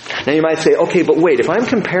 Now you might say, okay, but wait, if I'm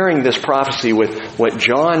comparing this prophecy with what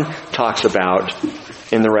John talks about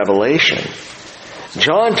in the Revelation,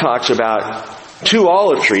 John talks about 2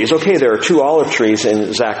 olive trees. Okay, there are 2 olive trees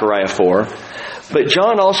in Zechariah 4. But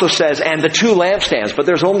John also says, and the 2 lampstands. But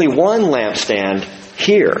there's only 1 lampstand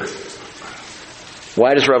here.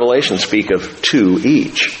 Why does Revelation speak of 2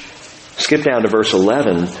 each? Skip down to verse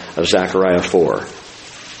 11 of Zechariah 4.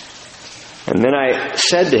 And then I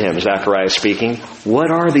said to him, Zechariah speaking,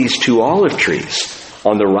 what are these 2 olive trees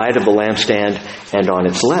on the right of the lampstand and on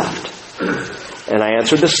its left? And I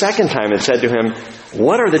answered the second time and said to him,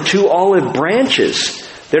 what are the 2 olive branches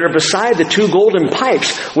that are beside the 2 golden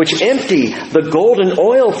pipes which empty the golden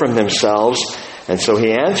oil from themselves? And so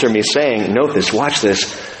he answered me saying, note this, watch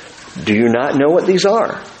this, do you not know what these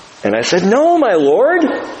are? And I said, no, my Lord.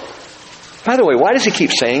 By the way, why does he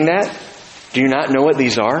keep saying that? Do you not know what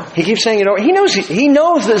these are? He keeps saying, he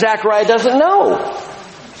knows that Zechariah doesn't know.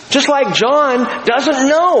 Just like John doesn't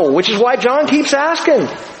know, which is why John keeps asking.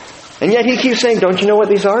 And yet he keeps saying, don't you know what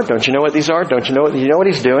these are? Don't you know what these are? Don't you know what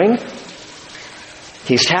he's doing?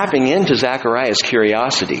 He's tapping into Zechariah's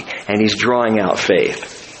curiosity, and he's drawing out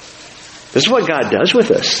faith. This is what God does with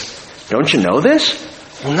us. Don't you know this?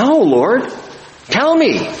 Well, no, Lord. Tell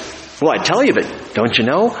me. Well, I tell you, but don't you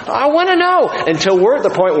know? I want to know. Until we're at the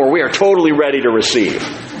point where we are totally ready to receive.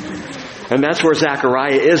 And that's where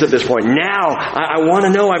Zechariah is at this point. Now, I want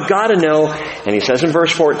to know. I've got to know. And he says in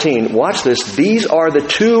verse 14, watch this. These are the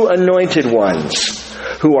 2 anointed ones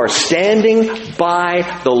who are standing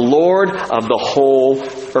by the Lord of the whole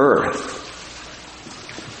earth.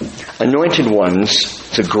 Anointed ones,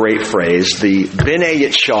 it's a great phrase, the B'nai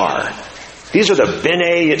Yitshar. These are the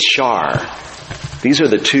B'nai Yitshar. These are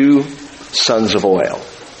the 2 sons of oil.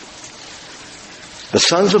 The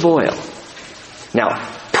sons of oil. Now,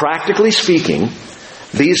 practically speaking,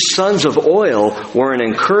 these sons of oil were an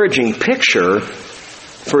encouraging picture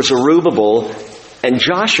for Zerubbabel and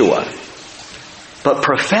Joshua. But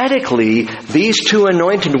prophetically, these 2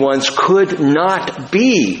 anointed ones could not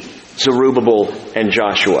be Zerubbabel and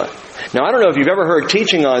Joshua. Now, I don't know if you've ever heard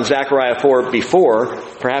teaching on Zechariah 4 before.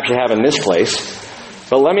 Perhaps you have in this place.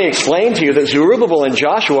 But let me explain to you that Zerubbabel and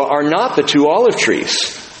Joshua are not the 2 olive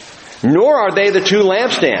trees. Nor are they the 2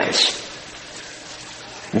 lampstands.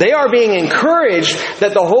 They are being encouraged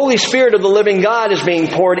that the Holy Spirit of the living God is being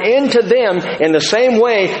poured into them in the same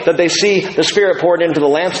way that they see the Spirit poured into the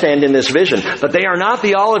lampstand in this vision. But they are not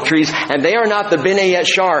the olive trees, and they are not the B'nai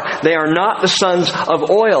Yitshar. They are not the sons of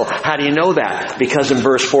oil. How do you know that? Because in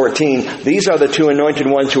verse 14, these are the 2 anointed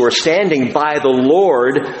ones who are standing by the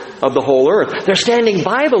Lord of the whole earth. They're standing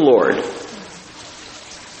by the Lord.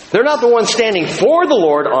 They're not the ones standing for the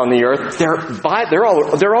Lord on the earth.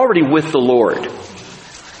 They're already with the Lord.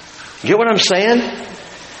 Get what I'm saying?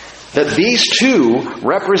 That these 2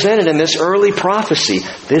 represented in this early prophecy,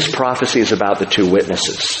 this prophecy is about the 2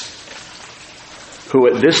 witnesses who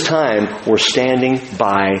at this time were standing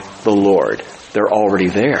by the Lord. They're already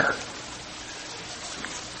there.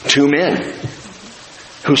 2 men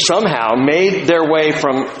who somehow made their way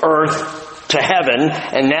from earth to heaven,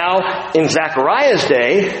 and now in Zechariah's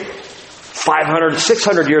day, 500,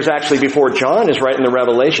 600 years actually before John is right in the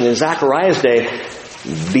Revelation, in Zechariah's day,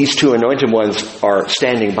 these 2 anointed ones are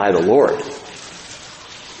standing by the Lord,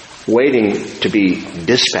 waiting to be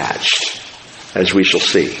dispatched, as we shall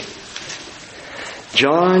see.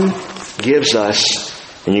 John gives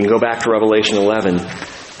us, and you can go back to Revelation 11,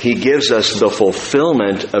 he gives us the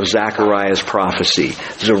fulfillment of Zechariah's prophecy.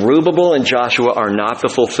 Zerubbabel and Joshua are not the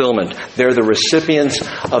fulfillment. They're the recipients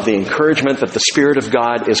of the encouragement that the Spirit of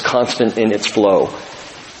God is constant in its flow.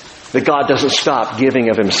 That God doesn't stop giving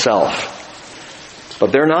of Himself.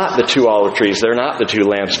 But they're not the 2 olive trees. They're not the 2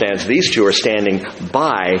 lampstands. These 2 are standing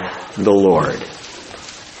by the Lord.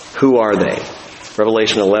 Who are they?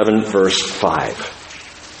 Revelation 11, verse 5.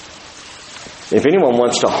 If anyone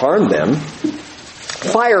wants to harm them,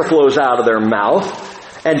 fire flows out of their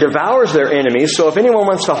mouth and devours their enemies. So if anyone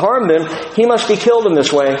wants to harm them, he must be killed in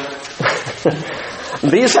this way.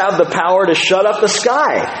 These have the power to shut up the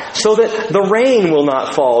sky so that the rain will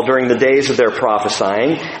not fall during the days of their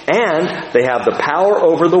prophesying, and they have the power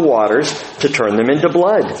over the waters to turn them into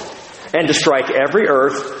blood, and to strike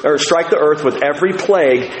the earth with every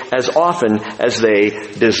plague as often as they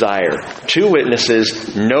desire. 2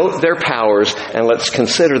 witnesses, note their powers, and let's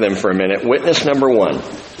consider them for a minute. Witness number 1.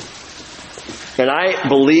 And I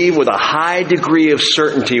believe with a high degree of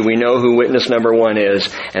certainty we know who witness number 1 is,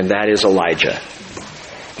 and that is Elijah.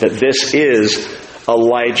 That this is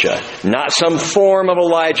Elijah. Not some form of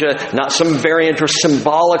Elijah, not some variant or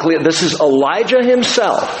symbolically. This is Elijah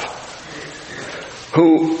himself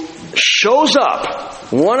who shows up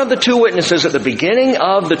one of the two witnesses at the beginning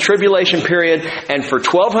of the tribulation period and for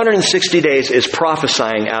 1,260 days is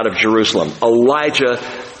prophesying out of Jerusalem. Elijah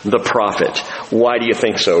the prophet. Why do you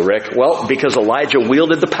think so, Rick? Well, because Elijah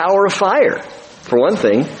wielded the power of fire. For one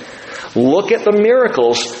thing, look at the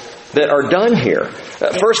miracles that are done here.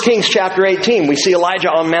 1 Kings chapter 18, we see Elijah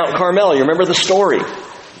on Mount Carmel. You remember the story?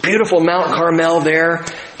 Beautiful Mount Carmel there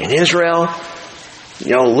in Israel,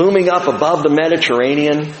 looming up above the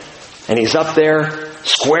Mediterranean. And he's up there,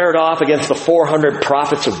 squared off against the 400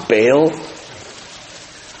 prophets of Baal.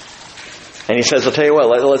 And he says, I'll tell you what,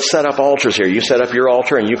 let's set up altars here. You set up your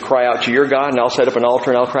altar and you cry out to your God, and I'll set up an altar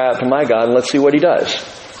and I'll cry out to my God, and let's see what he does.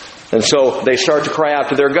 And so they start to cry out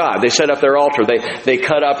to their God. They set up their altar. They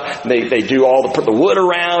cut up, they do all the wood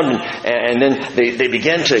around, and then they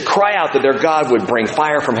begin to cry out that their God would bring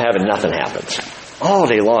fire from heaven. Nothing happens. All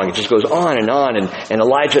day long. It just goes on. And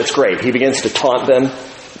Elijah, it's great. He begins to taunt them.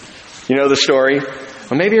 You know the story?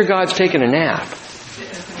 Well, maybe your God's taking a nap.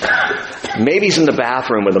 Maybe he's in the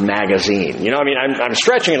bathroom with a magazine. I'm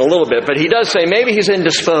stretching it a little bit, but he does say maybe he's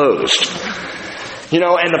indisposed.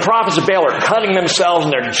 And the prophets of Baal are cutting themselves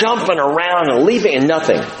and they're jumping around and leaping and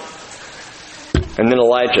nothing. And then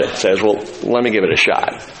Elijah says, well, let me give it a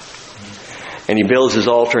shot. And he builds his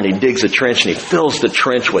altar and he digs a trench and he fills the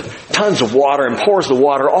trench with tons of water and pours the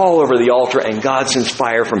water all over the altar, and God sends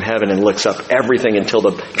fire from heaven and licks up everything until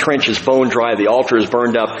the trench is bone dry, the altar is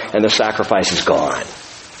burned up, and the sacrifice is gone.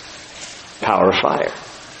 Power of fire.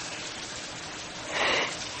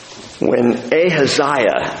 When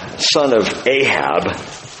Ahaziah, son of Ahab,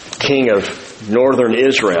 king of northern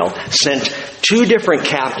Israel, sent 2 different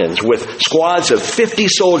captains with squads of 50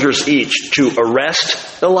 soldiers each to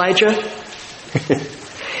arrest Elijah,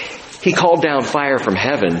 he called down fire from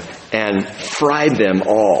heaven and fried them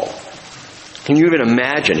all. Can you even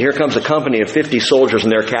imagine? Here comes a company of 50 soldiers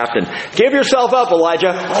and their captain. Give yourself up,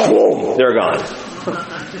 Elijah. Whoa, they're gone.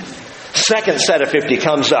 Second set of 50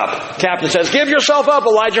 comes up. Captain says, give yourself up,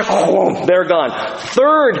 Elijah. Oh, they're gone.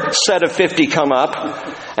 Third set of 50 come up.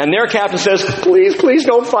 And their captain says, please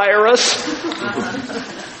don't fire us.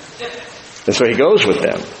 And so he goes with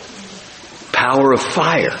them. Power of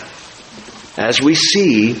fire. As we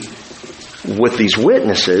see with these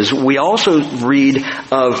witnesses, we also read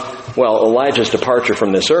of, Elijah's departure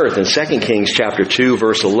from this earth in 2 Kings chapter 2,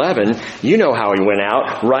 verse 11. You know how he went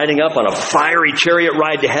out, riding up on a fiery chariot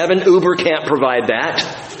ride to heaven. Uber can't provide that.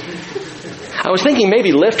 I was thinking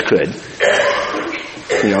maybe Lyft could.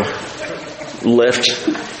 Lyft.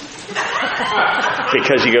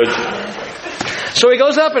 Because he goes... So he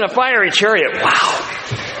goes up in a fiery chariot. Wow.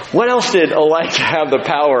 What else did Elijah have the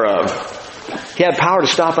power of? He had power to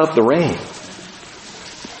stop up the rain.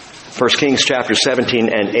 1 Kings chapter 17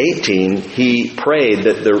 and 18, he prayed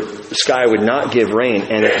that the sky would not give rain,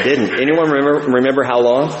 and it didn't. Anyone remember how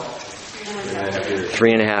long?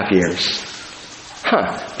 3.5 years.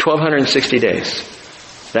 1,260 days.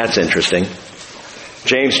 That's interesting.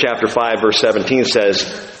 James chapter 5 verse 17 says,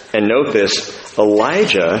 and note this,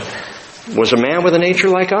 Elijah was a man with a nature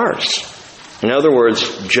like ours. In other words,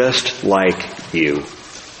 just like you.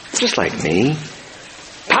 Just like me.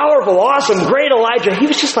 Powerful, awesome, great Elijah. He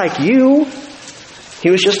was just like you. He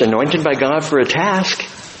was just anointed by God for a task.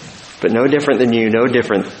 But no different than you, no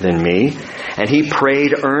different than me. And he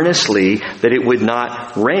prayed earnestly that it would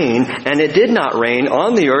not rain. And it did not rain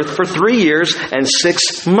on the earth for 3 years and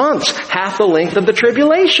 6 months. Half the length of the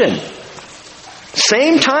tribulation.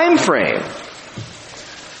 Same time frame.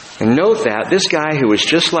 And note that this guy who was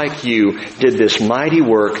just like you did this mighty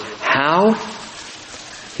work. How?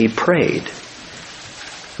 He prayed.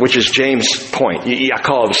 Which is James' point,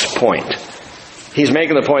 Yaakov's point. He's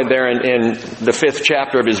making the point there in the 5th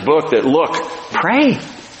chapter of his book that, look, pray.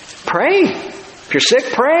 Pray. If you're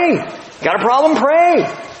sick, pray. Got a problem, pray.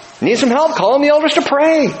 Need some help, call on the elders to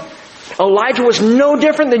pray. Elijah was no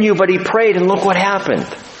different than you, but he prayed, and look what happened.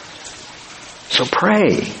 So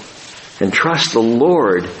pray and trust the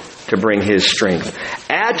Lord to bring His strength.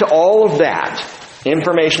 Add to all of that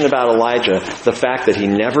information about Elijah the fact that he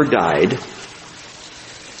never died,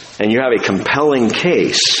 and you have a compelling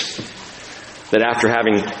case that after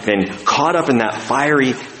having been caught up in that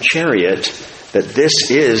fiery chariot, that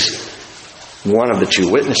this is one of the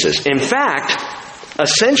 2 witnesses. In fact, a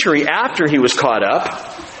century after he was caught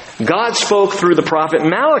up, God spoke through the prophet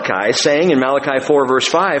Malachi, saying in Malachi 4 verse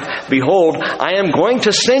 5, behold, I am going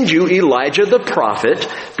to send you Elijah the prophet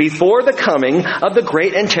before the coming of the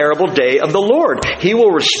great and terrible day of the Lord. He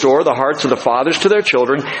will restore the hearts of the fathers to their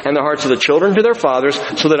children and the hearts of the children to their fathers,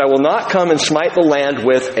 so that I will not come and smite the land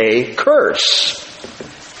with a curse.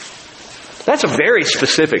 That's a very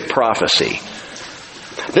specific prophecy.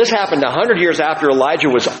 This happened 100 years after Elijah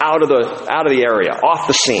was out of the area, off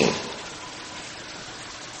the scene.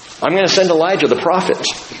 I'm going to send Elijah the prophet.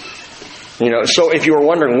 So if you were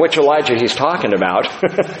wondering which Elijah he's talking about,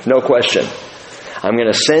 no question. I'm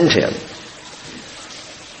going to send him.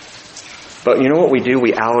 But you know what we do?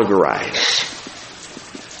 We allegorize.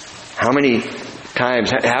 How many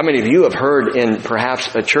of you have heard in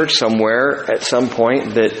perhaps a church somewhere at some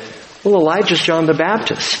point that, well, Elijah's John the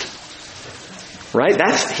Baptist? Right?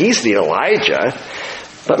 He's the Elijah.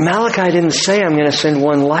 But Malachi didn't say, I'm going to send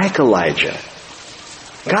one like Elijah.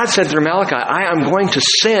 God said through Malachi, I am going to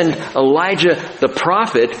send Elijah the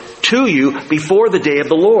prophet to you before the day of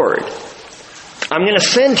the Lord. I'm going to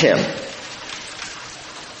send him.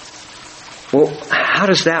 Well, how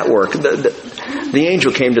does that work? The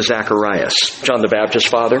angel came to Zacharias, John the Baptist's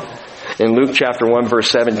father, in Luke chapter 1,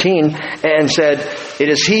 verse 17, and said, it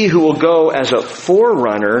is he who will go as a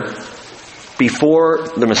forerunner before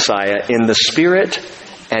the Messiah in the spirit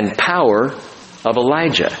and power of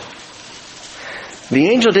Elijah. The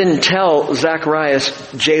angel didn't tell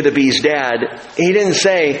Zacharias, Jay the Bee's dad, he didn't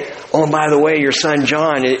say, oh, by the way, your son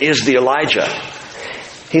John is the Elijah.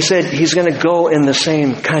 He said he's going to go in the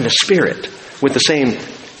same kind of spirit, with the same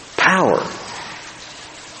power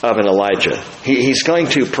of an Elijah. He's going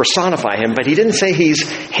to personify him, but he didn't say he's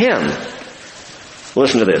him.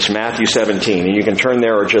 Listen to this, Matthew 17, and you can turn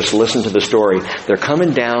there or just listen to the story. They're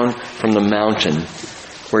coming down from the mountain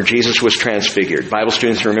where Jesus was transfigured. Bible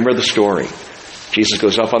students, remember the story. Jesus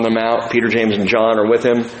goes up on the mount. Peter, James, and John are with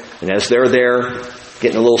him. And as they're there,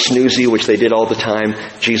 getting a little snoozy, which they did all the time,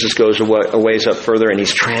 Jesus goes a ways up further, and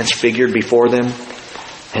he's transfigured before them.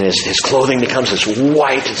 And his clothing becomes as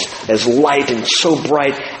white, as light, and so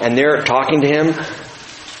bright. And they're talking to him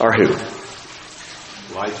are who?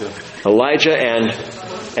 Elijah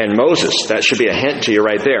and Moses. That should be a hint to you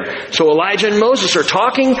right there. So Elijah and Moses are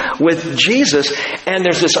talking with Jesus, and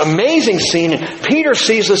there's this amazing scene. And Peter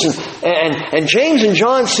sees this, and James and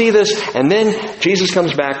John see this, and then Jesus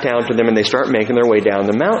comes back down to them, and they start making their way down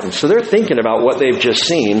the mountain. So they're thinking about what they've just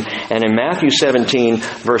seen. And in Matthew 17,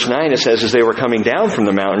 verse 9, it says, as they were coming down from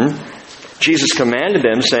the mountain, Jesus commanded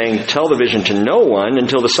them, saying, tell the vision to no one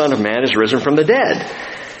until the Son of Man is risen from the dead.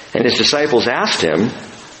 And his disciples asked him,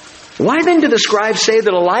 why then do the scribes say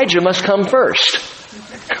that Elijah must come first?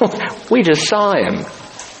 We just saw him.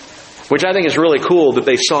 Which I think is really cool that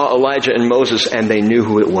they saw Elijah and Moses and they knew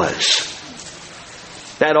who it was.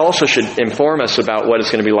 That also should inform us about what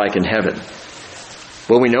it's going to be like in heaven.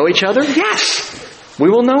 Will we know each other? Yes. We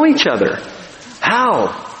will know each other.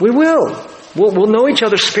 How? We will. We'll know each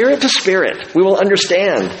other spirit to spirit. We will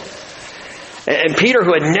understand. And Peter,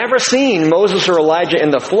 who had never seen Moses or Elijah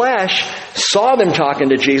in the flesh, saw them talking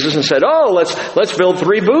to Jesus and said, oh, let's build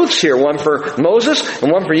 3 booths here. One for Moses,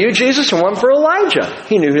 and one for you, Jesus, and one for Elijah.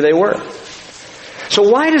 He knew who they were. So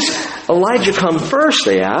why does Elijah come first,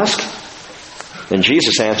 they asked. And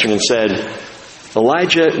Jesus answered and said,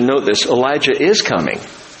 note this, Elijah is coming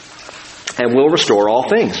and will restore all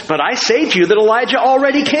things. But I say to you that Elijah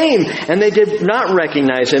already came, and they did not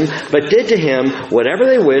recognize him, but did to him whatever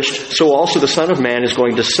they wished. So also the Son of Man is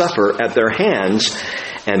going to suffer at their hands.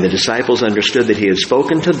 And the disciples understood that he had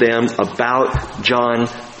spoken to them about John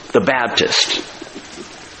the Baptist.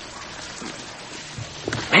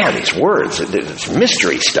 Man, these words, it's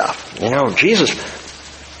mystery stuff. Jesus,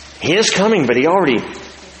 he is coming, but he already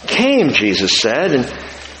came, Jesus said. And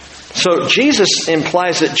so Jesus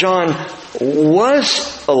implies that John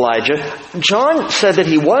was Elijah. John said that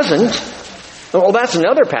he wasn't. Well, that's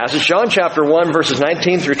another passage. John chapter 1, verses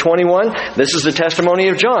 19 through 21. This is the testimony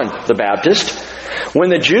of John the Baptist. When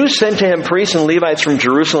the Jews sent to him priests and Levites from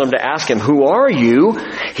Jerusalem to ask him, who are you?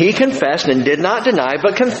 He confessed and did not deny,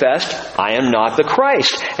 but confessed, I am not the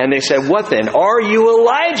Christ. And they said, what then? Are you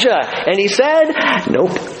Elijah? And he said,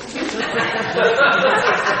 nope.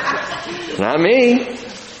 Not me.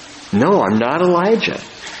 No, I'm not Elijah.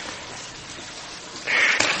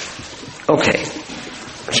 Okay.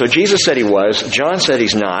 So Jesus said he was. John said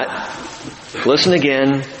he's not. Listen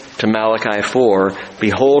again to Malachi 4.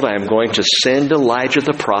 Behold, I am going to send Elijah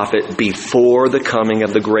the prophet before the coming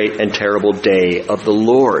of the great and terrible day of the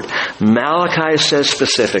Lord. Malachi says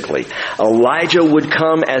specifically, Elijah would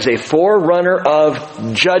come as a forerunner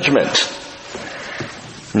of judgment,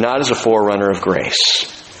 not as a forerunner of grace.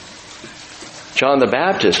 John the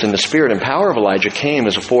Baptist, in the spirit and power of Elijah, came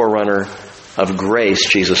as a forerunner of grace,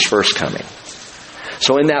 Jesus' first coming.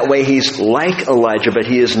 So in that way, he's like Elijah, but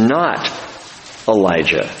he is not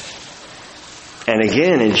Elijah. And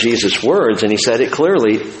again, in Jesus' words, and he said it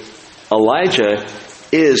clearly, Elijah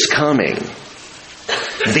is coming.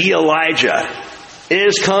 The Elijah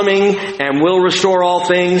is coming and will restore all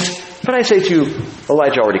things. But I say to you,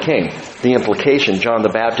 Elijah already came. The implication, John the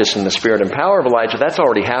Baptist in the spirit and power of Elijah, that's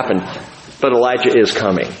already happened. But Elijah is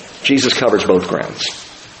coming. Jesus covers both grounds.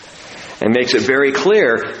 And makes it very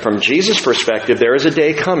clear, from Jesus' perspective, there is a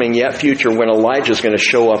day coming, yet future, when Elijah is going to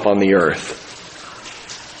show up on the earth.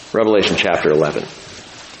 Revelation chapter 11.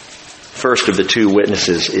 First of the two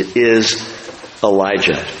witnesses, it is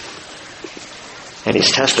Elijah. And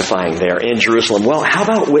he's testifying there in Jerusalem. Well, how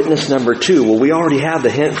about witness number 2? Well, we already have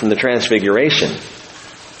the hint from the Transfiguration.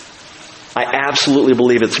 I absolutely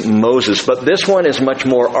believe it's Moses, but this one is much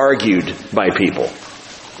more argued by people.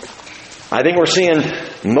 I think we're seeing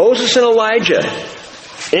Moses and Elijah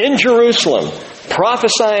in Jerusalem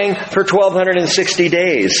prophesying for 1,260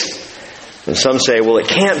 days. And some say, well, it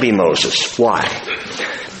can't be Moses. Why?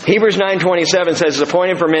 Hebrews 9:27 says it's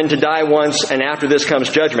appointed for men to die once, and after this comes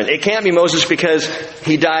judgment. It can't be Moses because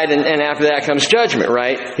he died and after that comes judgment,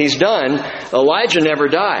 right? He's done. Elijah never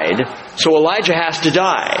died, so Elijah has to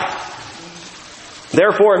die.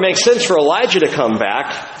 Therefore, it makes sense for Elijah to come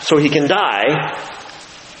back so he can die,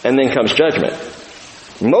 and then comes judgment.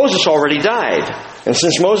 Moses already died. And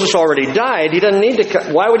since Moses already died, he doesn't need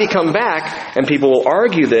to. Why would he come back? And people will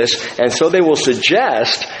argue this, and so they will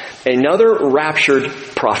suggest another raptured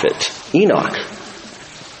prophet, Enoch.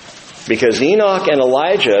 Because Enoch and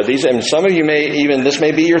Elijah, and some of you this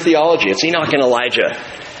may be your theology, it's Enoch and Elijah.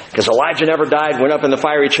 Because Elijah never died, went up in the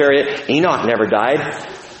fiery chariot. Enoch never died.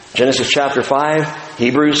 Genesis chapter 5,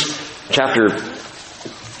 Hebrews chapter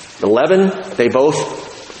 11,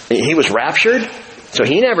 he was raptured. So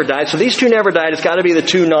he never died. So these two never died. It's got to be the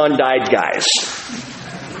two non-died guys.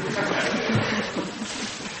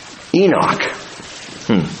 Enoch.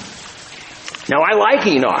 Now I like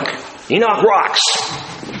Enoch. Enoch rocks.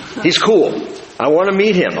 He's cool. I want to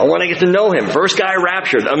meet him. I want to get to know him. First guy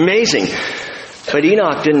raptured. Amazing. But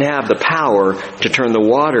Enoch didn't have the power to turn the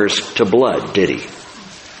waters to blood, did he?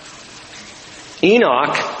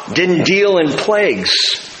 Enoch didn't deal in plagues,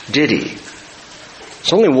 did he?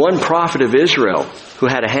 There's only one prophet of Israel who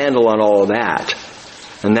had a handle on all of that.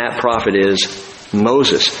 And that prophet is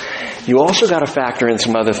Moses. You also got to factor in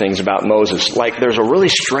some other things about Moses. Like there's a really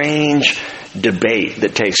strange debate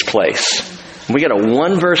that takes place. We got a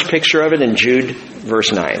one-verse picture of it in Jude,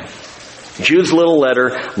 verse 9. Jude's little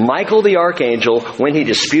letter, Michael the archangel, when he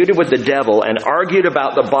disputed with the devil and argued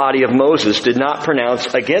about the body of Moses, did not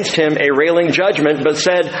pronounce against him a railing judgment, but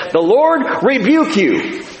said, "The Lord rebuke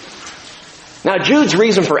you." Now, Jude's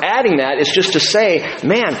reason for adding that is just to say,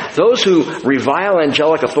 man, those who revile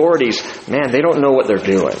angelic authorities, man, they don't know what they're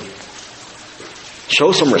doing.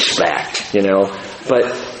 Show some respect,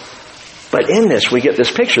 But in this, we get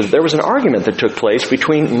this picture that there was an argument that took place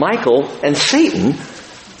between Michael and Satan,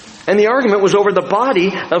 and the argument was over the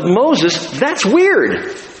body of Moses. That's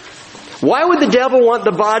weird. Why would the devil want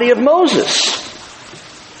the body of Moses?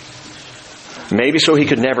 Maybe so he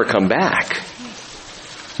could never come back.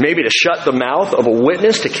 Maybe to shut the mouth of a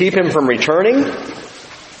witness to keep him from returning.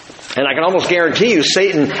 And I can almost guarantee you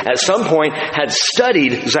Satan at some point had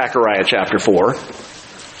studied Zechariah chapter 4.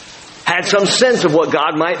 Had some sense of what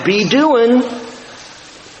God might be doing.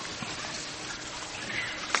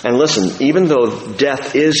 And listen, even though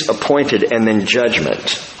death is appointed and then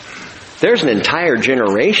judgment, there's an entire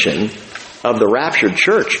generation of the raptured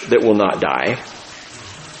church that will not die,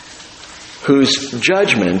 whose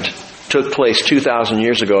judgment took place 2,000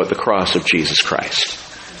 years ago at the cross of Jesus Christ.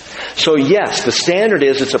 So yes, the standard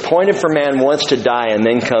is it's appointed for man once to die and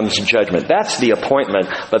then comes judgment. That's the appointment,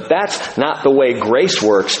 but that's not the way grace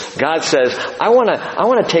works. God says, I want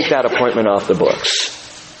to take that appointment off the books.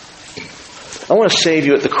 I want to save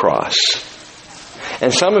you at the cross.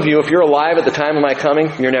 And some of you, if you're alive at the time of my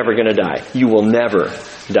coming, you're never going to die. You will never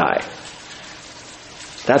die.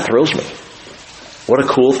 That thrills me. What a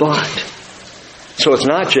cool thought. So it's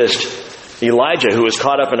not just Elijah who was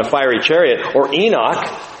caught up in a fiery chariot, or Enoch.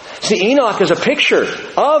 See, Enoch is a picture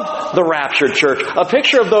of the raptured church, a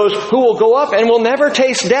picture of those who will go up and will never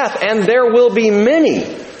taste death, and there will be many.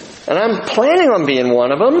 And I'm planning on being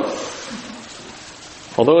one of them.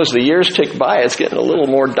 Although as the years tick by, it's getting a little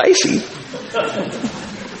more dicey.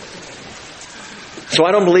 So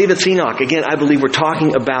I don't believe it's Enoch. Again, I believe we're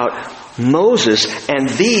talking about Moses, and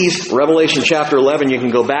these, Revelation chapter 11, you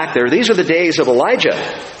can go back there, these are the days of Elijah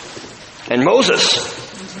and Moses.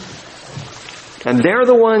 And they're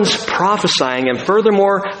the ones prophesying, and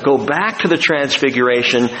furthermore, go back to the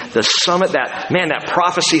Transfiguration, the summit, that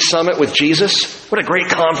prophecy summit with Jesus. What a great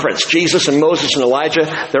conference. Jesus and Moses and Elijah,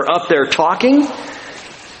 they're up there talking.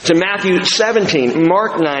 It's in Matthew 17,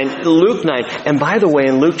 Mark 9, Luke 9. And by the way,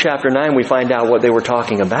 in Luke chapter 9, we find out what they were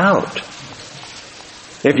talking about.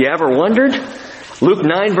 If you ever wondered, Luke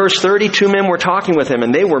 9 verse 30, 2 men were talking with him,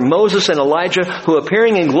 and they were Moses and Elijah, who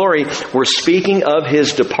appearing in glory were speaking of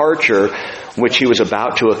his departure, which he was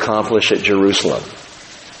about to accomplish at Jerusalem.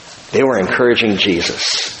 They were encouraging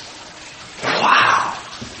Jesus. Wow.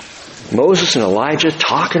 Moses and Elijah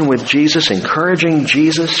talking with Jesus, encouraging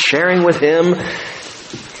Jesus, sharing with him.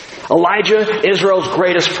 Elijah, Israel's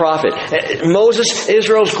greatest prophet. Moses,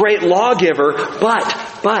 Israel's great lawgiver.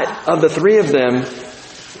 But of the three of them,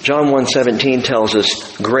 John 1:17 tells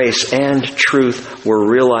us grace and truth were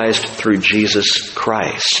realized through Jesus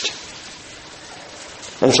Christ.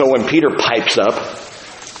 And so when Peter pipes up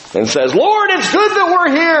and says, Lord, it's good that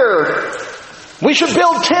we're here. We should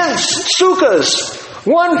build tents, sukkahs,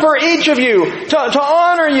 one for each of you, to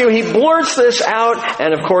honor you. He blurts this out,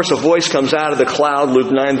 and of course a voice comes out of the cloud, Luke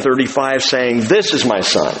 9:35, saying, this is my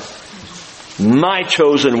son, my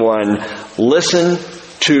chosen one. Listen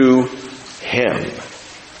to him.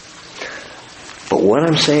 But what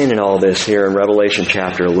I'm saying in all this here in Revelation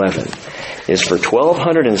chapter 11 is for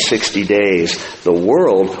 1,260 days, the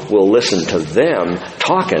world will listen to them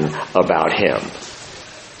talking about him.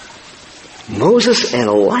 Moses and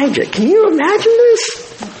Elijah. Can you imagine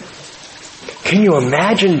this? Can you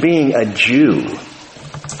imagine being a Jew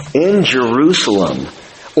in Jerusalem,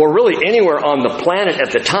 or really anywhere on the planet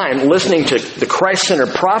at the time, listening to the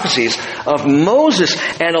Christ-centered prophecies of Moses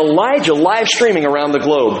and Elijah live streaming around the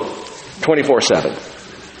globe 24/7?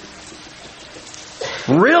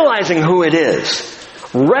 Realizing who it is,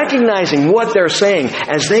 recognizing what they're saying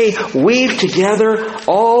as they weave together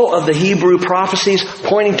all of the Hebrew prophecies,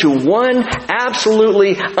 pointing to one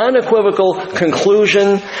absolutely unequivocal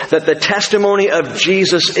conclusion, that the testimony of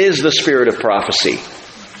Jesus is the spirit of prophecy.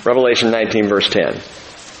 Revelation 19 verse 10.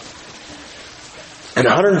 And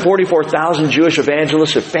 144,000 Jewish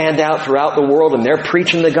evangelists have fanned out throughout the world, and they're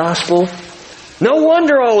preaching the gospel. No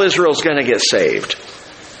wonder all Israel's going to get saved.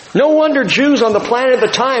 No wonder Jews on the planet at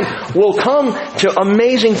the time will come to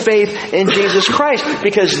amazing faith in Jesus Christ,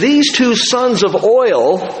 because these two sons of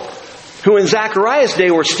oil, who in Zechariah's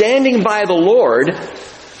day were standing by the Lord,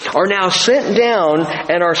 are now sent down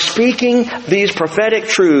and are speaking these prophetic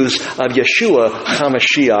truths of Yeshua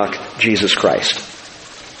HaMashiach, Jesus Christ,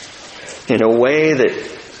 in a way that,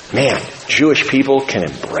 Jewish people can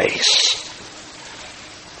embrace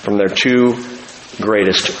from their two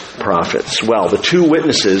greatest prophets. Well, the two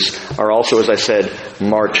witnesses are also, as I said,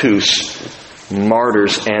 martus,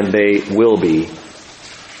 martyrs, and they will be.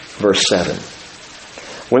 Verse 7.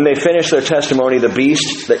 When they finish their testimony, the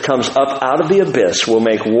beast that comes up out of the abyss will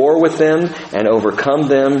make war with them and overcome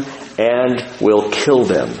them and will kill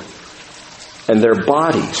them. And their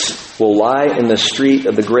bodies will lie in the street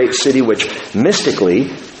of the great city, which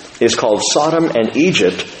mystically is called Sodom and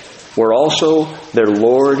Egypt, where also their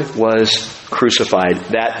Lord was crucified.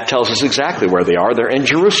 That tells us exactly where they are. They're in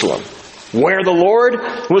Jerusalem. Where the Lord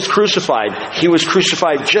was crucified. He was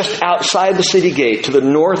crucified just outside the city gate, to the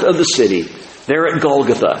north of the city, there at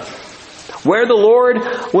Golgotha. Where the Lord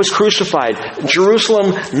was crucified.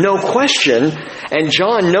 Jerusalem, no question. And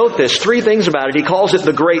John, note this, three things about it. He calls it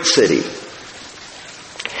the great city.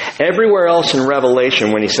 Everywhere else in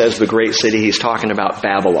Revelation, when he says the great city, he's talking about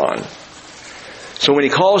Babylon. So when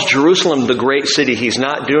he calls Jerusalem the great city, he's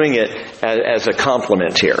not doing it as a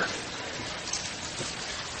compliment here.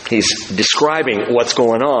 He's describing what's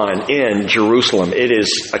going on in Jerusalem. It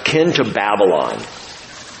is akin to Babylon,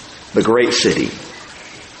 the great city.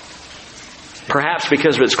 Perhaps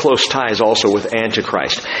because of its close ties also with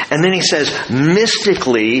Antichrist. And then he says,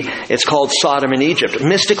 mystically, it's called Sodom and Egypt.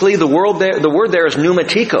 Mystically, the word there is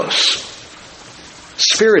pneumatikos.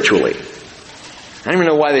 Spiritually. I don't even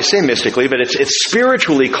know why they say mystically, but it's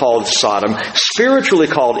spiritually called Sodom, spiritually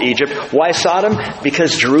called Egypt. Why Sodom?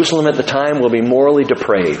 Because Jerusalem at the time will be morally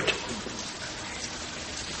depraved.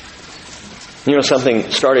 You know,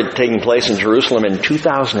 something started taking place in Jerusalem in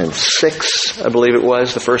 2006, I believe it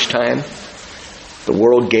was, the first time. The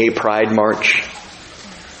World Gay Pride March.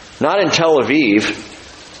 Not in Tel Aviv.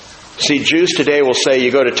 See, Jews today will say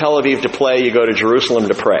you go to Tel Aviv to play, you go to Jerusalem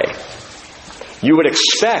to pray. You would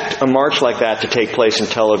expect a march like that to take place in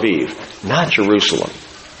Tel Aviv, not Jerusalem.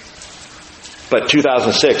 But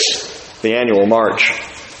 2006, the annual march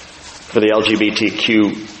for the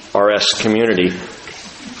LGBTQRS community,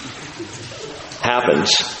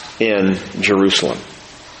 happens in Jerusalem.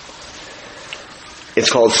 It's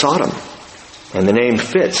called Sodom, and the name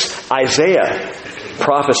fits. Isaiah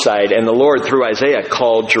prophesied, and the Lord through Isaiah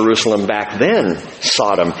called Jerusalem back then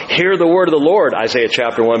Sodom. Hear the word of the Lord, Isaiah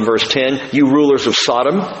chapter 1 verse 10, you rulers of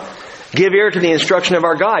Sodom. Give ear to the instruction of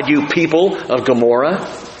our God, you people of Gomorrah.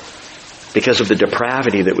 because of the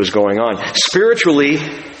depravity that was going on. Spiritually,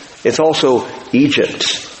 it's also Egypt,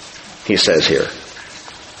 he says here.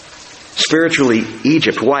 Spiritually,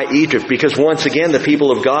 Egypt. Why Egypt? Because once again, the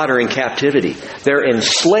people of God are in captivity. They're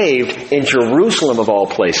enslaved in Jerusalem of all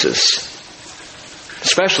places.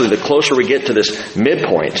 Especially the closer we get to this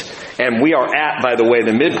midpoint. And we are at, by the way,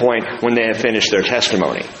 the midpoint when they have finished their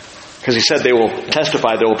testimony. Because he said they will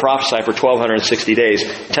testify, they will prophesy for 1,260 days.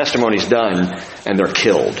 Testimony's done, and they're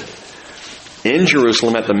killed. In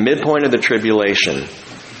Jerusalem, at the midpoint of the tribulation,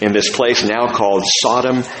 in this place now called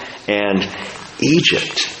Sodom and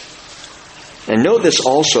Egypt. And note this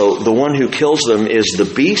also, the one who kills them is the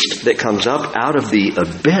beast that comes up out of the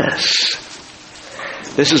abyss.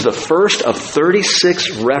 This is the first of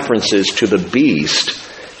 36 references to the beast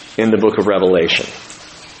in the book of Revelation.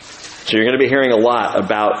 So you're going to be hearing a lot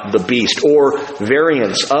about the beast, or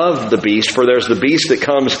variants of the beast, for there's the beast that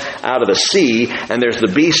comes out of the sea, and there's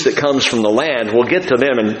the beast that comes from the land. We'll get to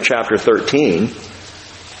them in chapter 13.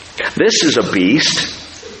 This is a beast,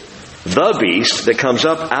 the beast that comes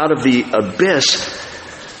up out of the abyss.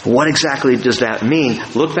 What exactly does that mean?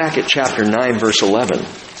 Look back at chapter 9, verse 11.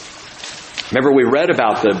 Remember, we read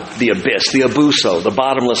about the abyss, the abuso, the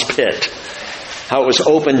bottomless pit. How it was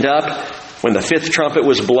opened up when the fifth trumpet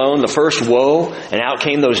was blown, the first woe, and out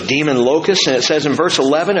came those demon locusts. And it says in verse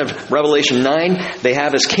 11 of Revelation 9, they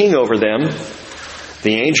have as king over them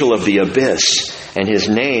the angel of the abyss. And his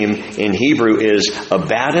name in Hebrew is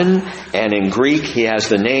Abaddon, and in Greek he has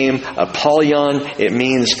the name Apollyon. It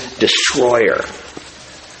means destroyer.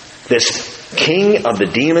 This king of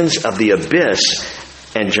the demons of the abyss.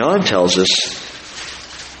 And John tells us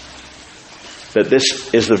that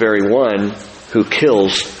this is the very one who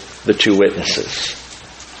kills the two witnesses.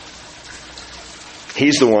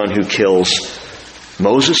 He's the one who kills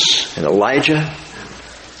Moses and Elijah,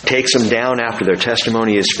 takes them down after their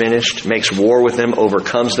testimony is finished, makes war with them,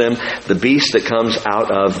 overcomes them. The beast that comes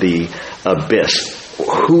out of the abyss.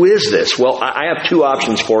 Who is this? Well, I have two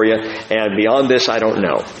options for you, and beyond this, I don't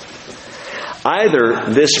know. Either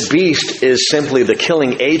this beast is simply the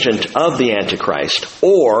killing agent of the Antichrist,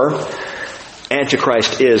 or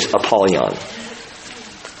Antichrist is Apollyon.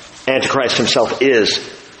 Antichrist himself is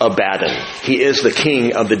Abaddon. He is the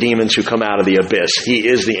king of the demons who come out of the abyss. He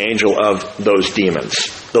is the angel of those demons.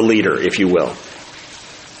 The leader, if you will.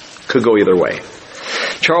 Could go either way.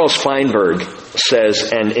 Charles Feinberg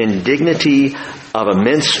says an indignity of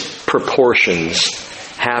immense proportions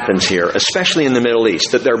happens here, especially in the Middle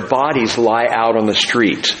East, that their bodies lie out on the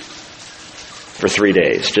street for 3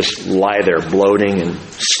 days. Just lie there bloating and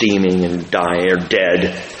steaming and dying or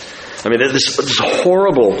dead. I mean, this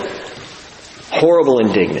horrible, horrible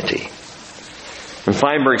indignity. And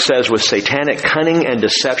Feinberg says, with satanic cunning and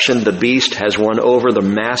deception, the beast has won over the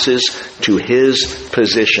masses to his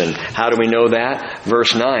position. How do we know that?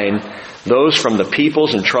 Verse 9, those from the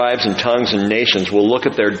peoples and tribes and tongues and nations will look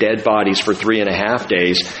at their dead bodies for 3.5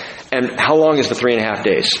 days. And how long is the 3.5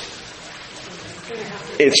 days?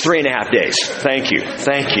 It's 3.5 days. Thank you.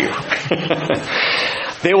 Thank you.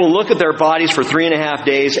 They will look at their bodies for 3.5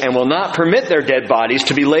 days and will not permit their dead bodies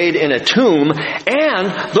to be laid in a tomb.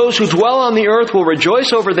 And those who dwell on the earth will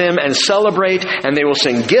rejoice over them and celebrate, and they will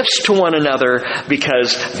sing gifts to one another,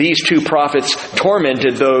 because these two prophets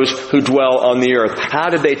tormented those who dwell on the earth. How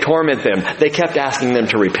did they torment them? They kept asking them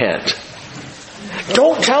to repent.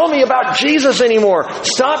 Don't tell me about Jesus anymore.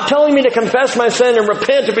 Stop telling me to confess my sin and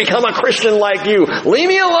repent and become a Christian like you. Leave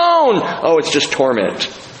me alone. Oh, it's just torment.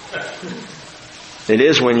 It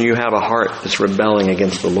is when you have a heart that's rebelling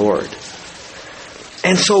against the Lord.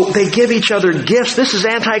 And so they give each other gifts. This is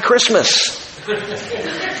anti-Christmas.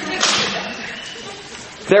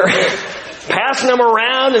 They're passing them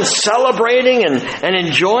around and celebrating and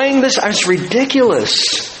enjoying this. It's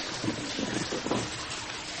ridiculous.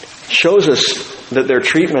 Shows us that their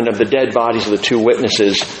treatment of the dead bodies of the two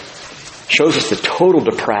witnesses shows us the total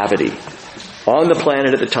depravity on the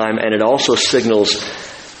planet at the time, and it also signals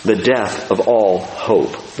the death of all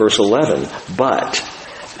hope. Verse 11, but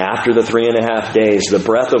after the 3.5 days, the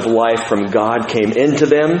breath of life from God came into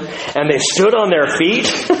them, and they stood on their feet,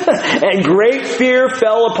 and great fear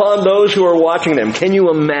fell upon those who were watching them. Can you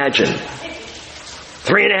imagine?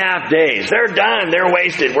 3.5 days. They're done. They're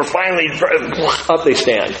wasted. We're finally... Up they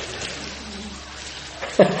stand.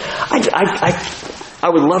 I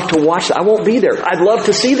would love to watch that. I won't be there. I'd love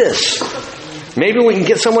to see this. Maybe we can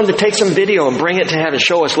get someone to take some video and bring it to have it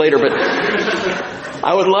show us later. But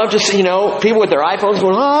I would love to see, people with their iPhones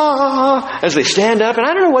going, as they stand up. And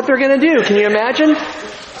I don't know what they're going to do. Can you imagine?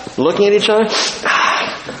 Looking at each other.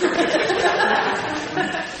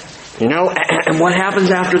 And what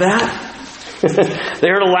happens after that? They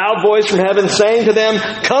heard a loud voice from heaven saying to them,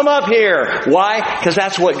 "Come up here." Why? Because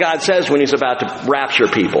that's what God says when He's about to rapture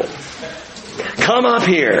people. Come up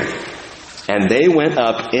here. And they went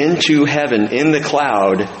up into heaven in the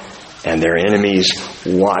cloud, and their enemies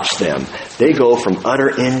watched them. They go from utter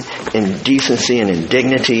indecency and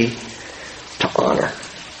indignity to honor,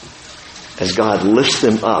 as God lifts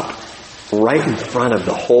them up right in front of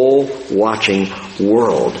the whole watching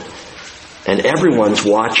world. And everyone's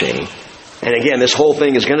watching. And again, this whole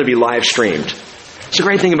thing is going to be live streamed. It's the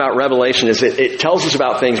great thing about Revelation is it tells us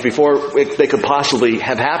about things before they could possibly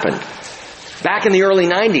have happened. Back in the early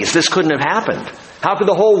 90s, this couldn't have happened. How could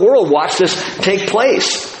the whole world watch this take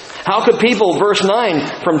place? How could people, verse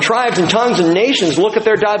 9, from tribes and tongues and nations look at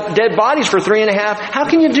their dead bodies for 3.5? How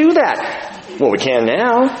can you do that? Well, we can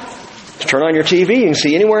now. Just turn on your TV, you can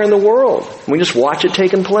see anywhere in the world. We just watch it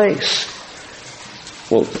taking place.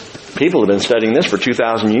 Well, people have been studying this for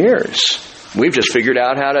 2,000 years. We've just figured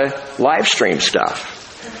out how to live stream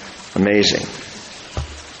stuff. Amazing.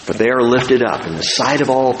 But they are lifted up in the sight of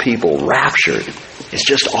all people, raptured. It's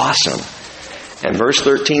just awesome. And verse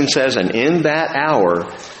 13 says, "And in that hour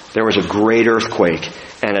there was a great earthquake,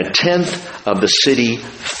 and 1/10 of the city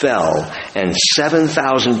fell, and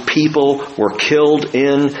 7,000 people were killed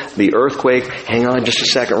in the earthquake." Hang on just a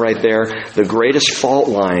second right there. The greatest fault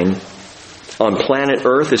line on planet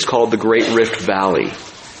Earth is called the Great Rift Valley.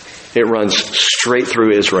 It runs straight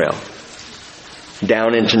through Israel,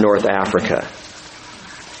 down into North Africa.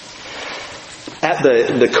 At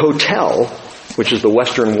the Kotel, which is the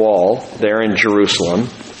western wall there in Jerusalem,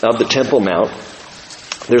 of the Temple Mount,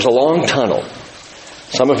 there's a long tunnel.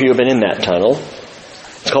 Some of you have been in that tunnel.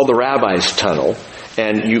 It's called the Rabbi's Tunnel.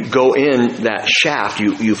 And you go in that shaft,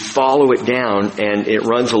 you follow it down, and it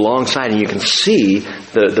runs alongside, and you can see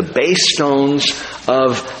the base stones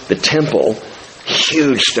of the temple.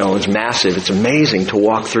 Huge stones, massive. It's amazing to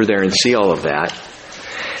walk through there and see all of that.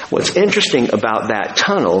 What's interesting about that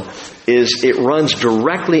tunnel is it runs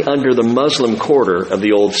directly under the Muslim quarter of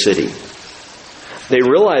the old city. They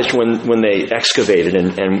realized when they excavated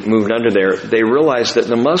and moved under there, they realized that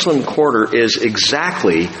the Muslim quarter is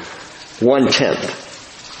exactly 1/10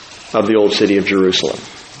 of the old city of Jerusalem.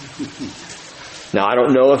 Now, I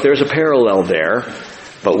don't know if there's a parallel there,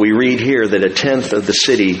 but we read here that 1/10 of the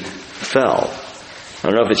city fell. I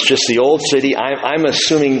don't know if it's just the old city. I'm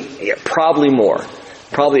assuming probably more.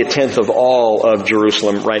 Probably 1/10 of all of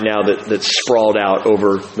Jerusalem right now that's sprawled out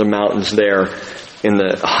over the mountains there in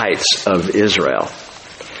the heights of Israel.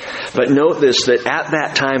 But note this, that at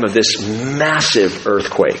that time of this massive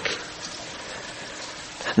earthquake,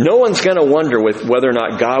 no one's going to wonder whether or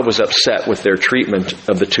not God was upset with their treatment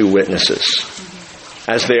of the two witnesses,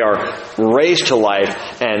 as they are raised to life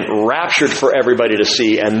and raptured for everybody to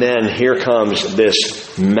see. And then here comes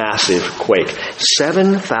this massive quake.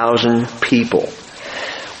 7,000 people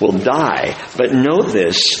will die. But note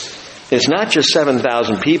this, it's not just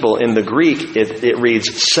 7,000 people. In the Greek, it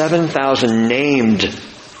reads 7,000 named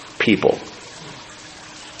people.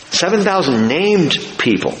 7,000 named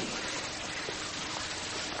people.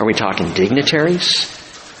 Are we talking dignitaries?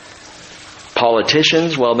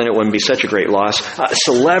 Politicians? Well, then it wouldn't be such a great loss.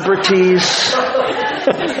 Celebrities?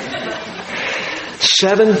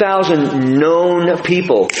 7,000 known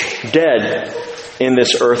people dead in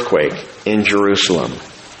this earthquake in Jerusalem.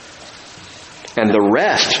 And the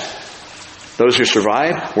rest, those who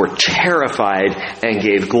survived, were terrified and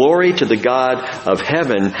gave glory to the God of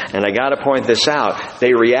heaven. And I got to point this out.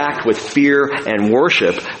 They react with fear and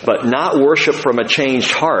worship, but not worship from a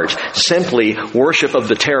changed heart, simply worship of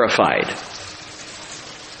the terrified.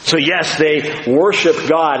 So yes, they worship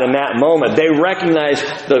God in that moment. They recognize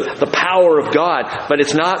the power of God, but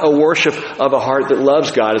it's not a worship of a heart that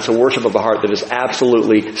loves God. It's a worship of a heart that is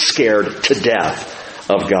absolutely scared to death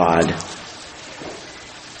of God.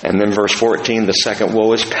 And then verse 14, the second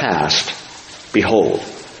woe is past. Behold,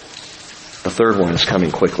 the third one is coming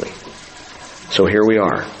quickly. So here we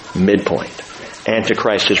are, midpoint.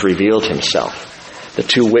 Antichrist has revealed himself. The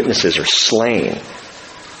two witnesses are slain.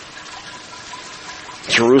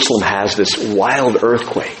 Jerusalem has this wild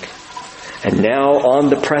earthquake. And now on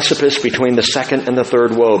the precipice between the second and the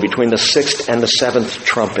third woe, between the sixth and the seventh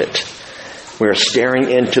trumpet, we are staring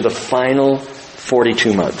into the final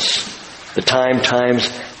 42 months. The times,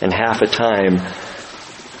 and half a time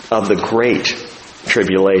of the great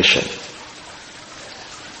tribulation.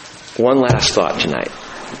 One last thought tonight.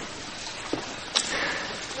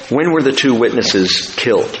 When were the two witnesses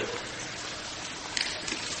killed?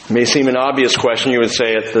 It may seem an obvious question. You would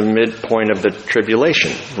say at the midpoint of the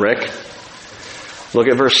tribulation. Rick? Look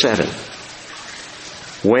at verse 7.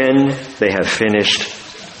 When they have finished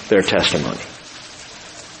their testimony.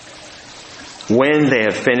 When they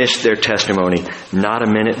have finished their testimony, not a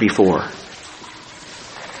minute before.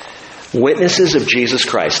 Witnesses of Jesus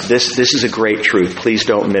Christ, this is a great truth. Please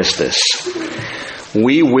don't miss this.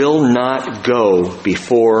 We will not go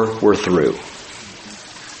before we're through.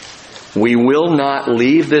 We will not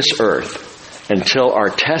leave this earth until our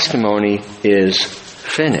testimony is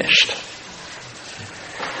finished.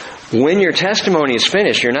 When your testimony is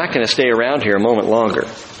finished, you're not going to stay around here a moment longer.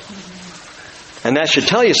 And that should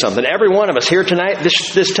tell you something. Every one of us here tonight,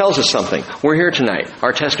 this tells us something. We're here tonight.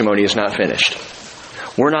 Our testimony is not finished.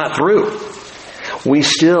 We're not through. We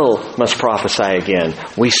still must prophesy again.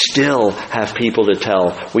 We still have people to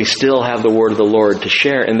tell. We still have the word of the Lord to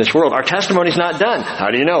share in this world. Our testimony's not done.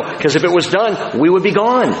 How do you know? Because if it was done, we would be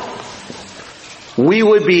gone. We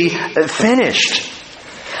would be finished.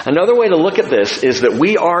 Another way to look at this is that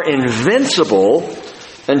we are invincible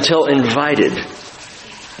until invited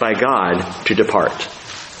by God to depart.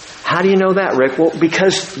 How do you know that, Rick? Well,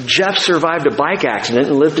 because Jeff survived a bike accident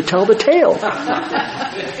and lived to tell the tale.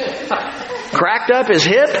 Cracked up his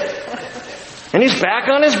hip, and he's back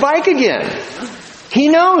on his bike again. He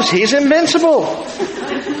knows he's invincible.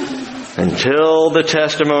 Until the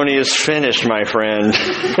testimony is finished, my friend.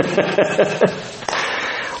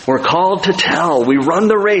 We're called to tell. We run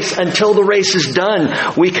the race until the race is done.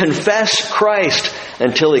 We confess Christ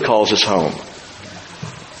until He calls us home.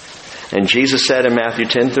 And Jesus said in Matthew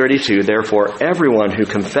 10:32, "Therefore everyone who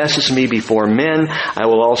confesses me before men, I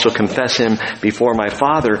will also confess him before my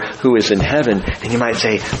Father who is in heaven." And you might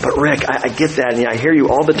say, "But Rick, I get that, and I hear you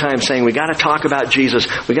all the time saying we got to talk about Jesus.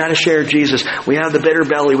 We got to share Jesus. We have the bitter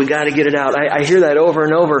belly. We got to get it out." I hear that over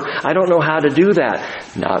and over. I don't know how to do that.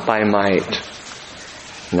 Not by might,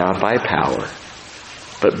 not by power,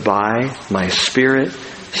 but by my Spirit,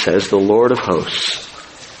 says the Lord of hosts.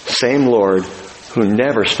 Same Lord who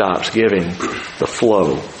never stops giving the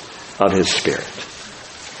flow of His Spirit.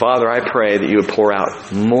 Father, I pray that You would pour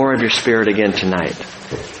out more of Your Spirit again tonight.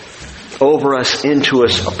 Over us, into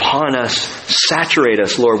us, upon us. Saturate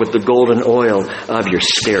us, Lord, with the golden oil of Your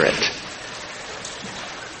Spirit.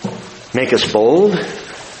 Make us bold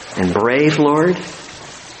and brave, Lord,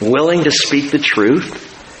 willing to speak the truth.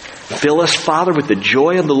 Fill us, Father, with the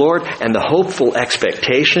joy of the Lord and the hopeful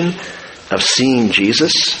expectation of seeing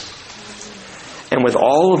Jesus. And with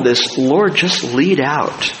all of this, Lord, just lead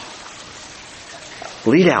out.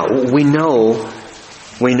 Lead out. We know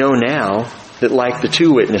now that like the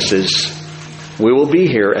two witnesses, we will be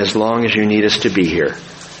here as long as You need us to be here.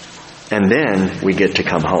 And then we get to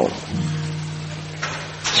come home.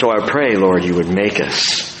 So I pray, Lord, You would make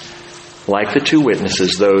us like the two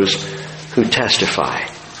witnesses, those who testify.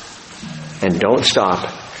 And don't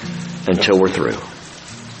stop until we're through.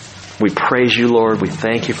 We praise You, Lord. We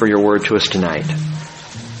thank You for Your word to us tonight.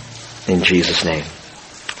 In Jesus' name,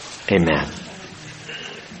 amen.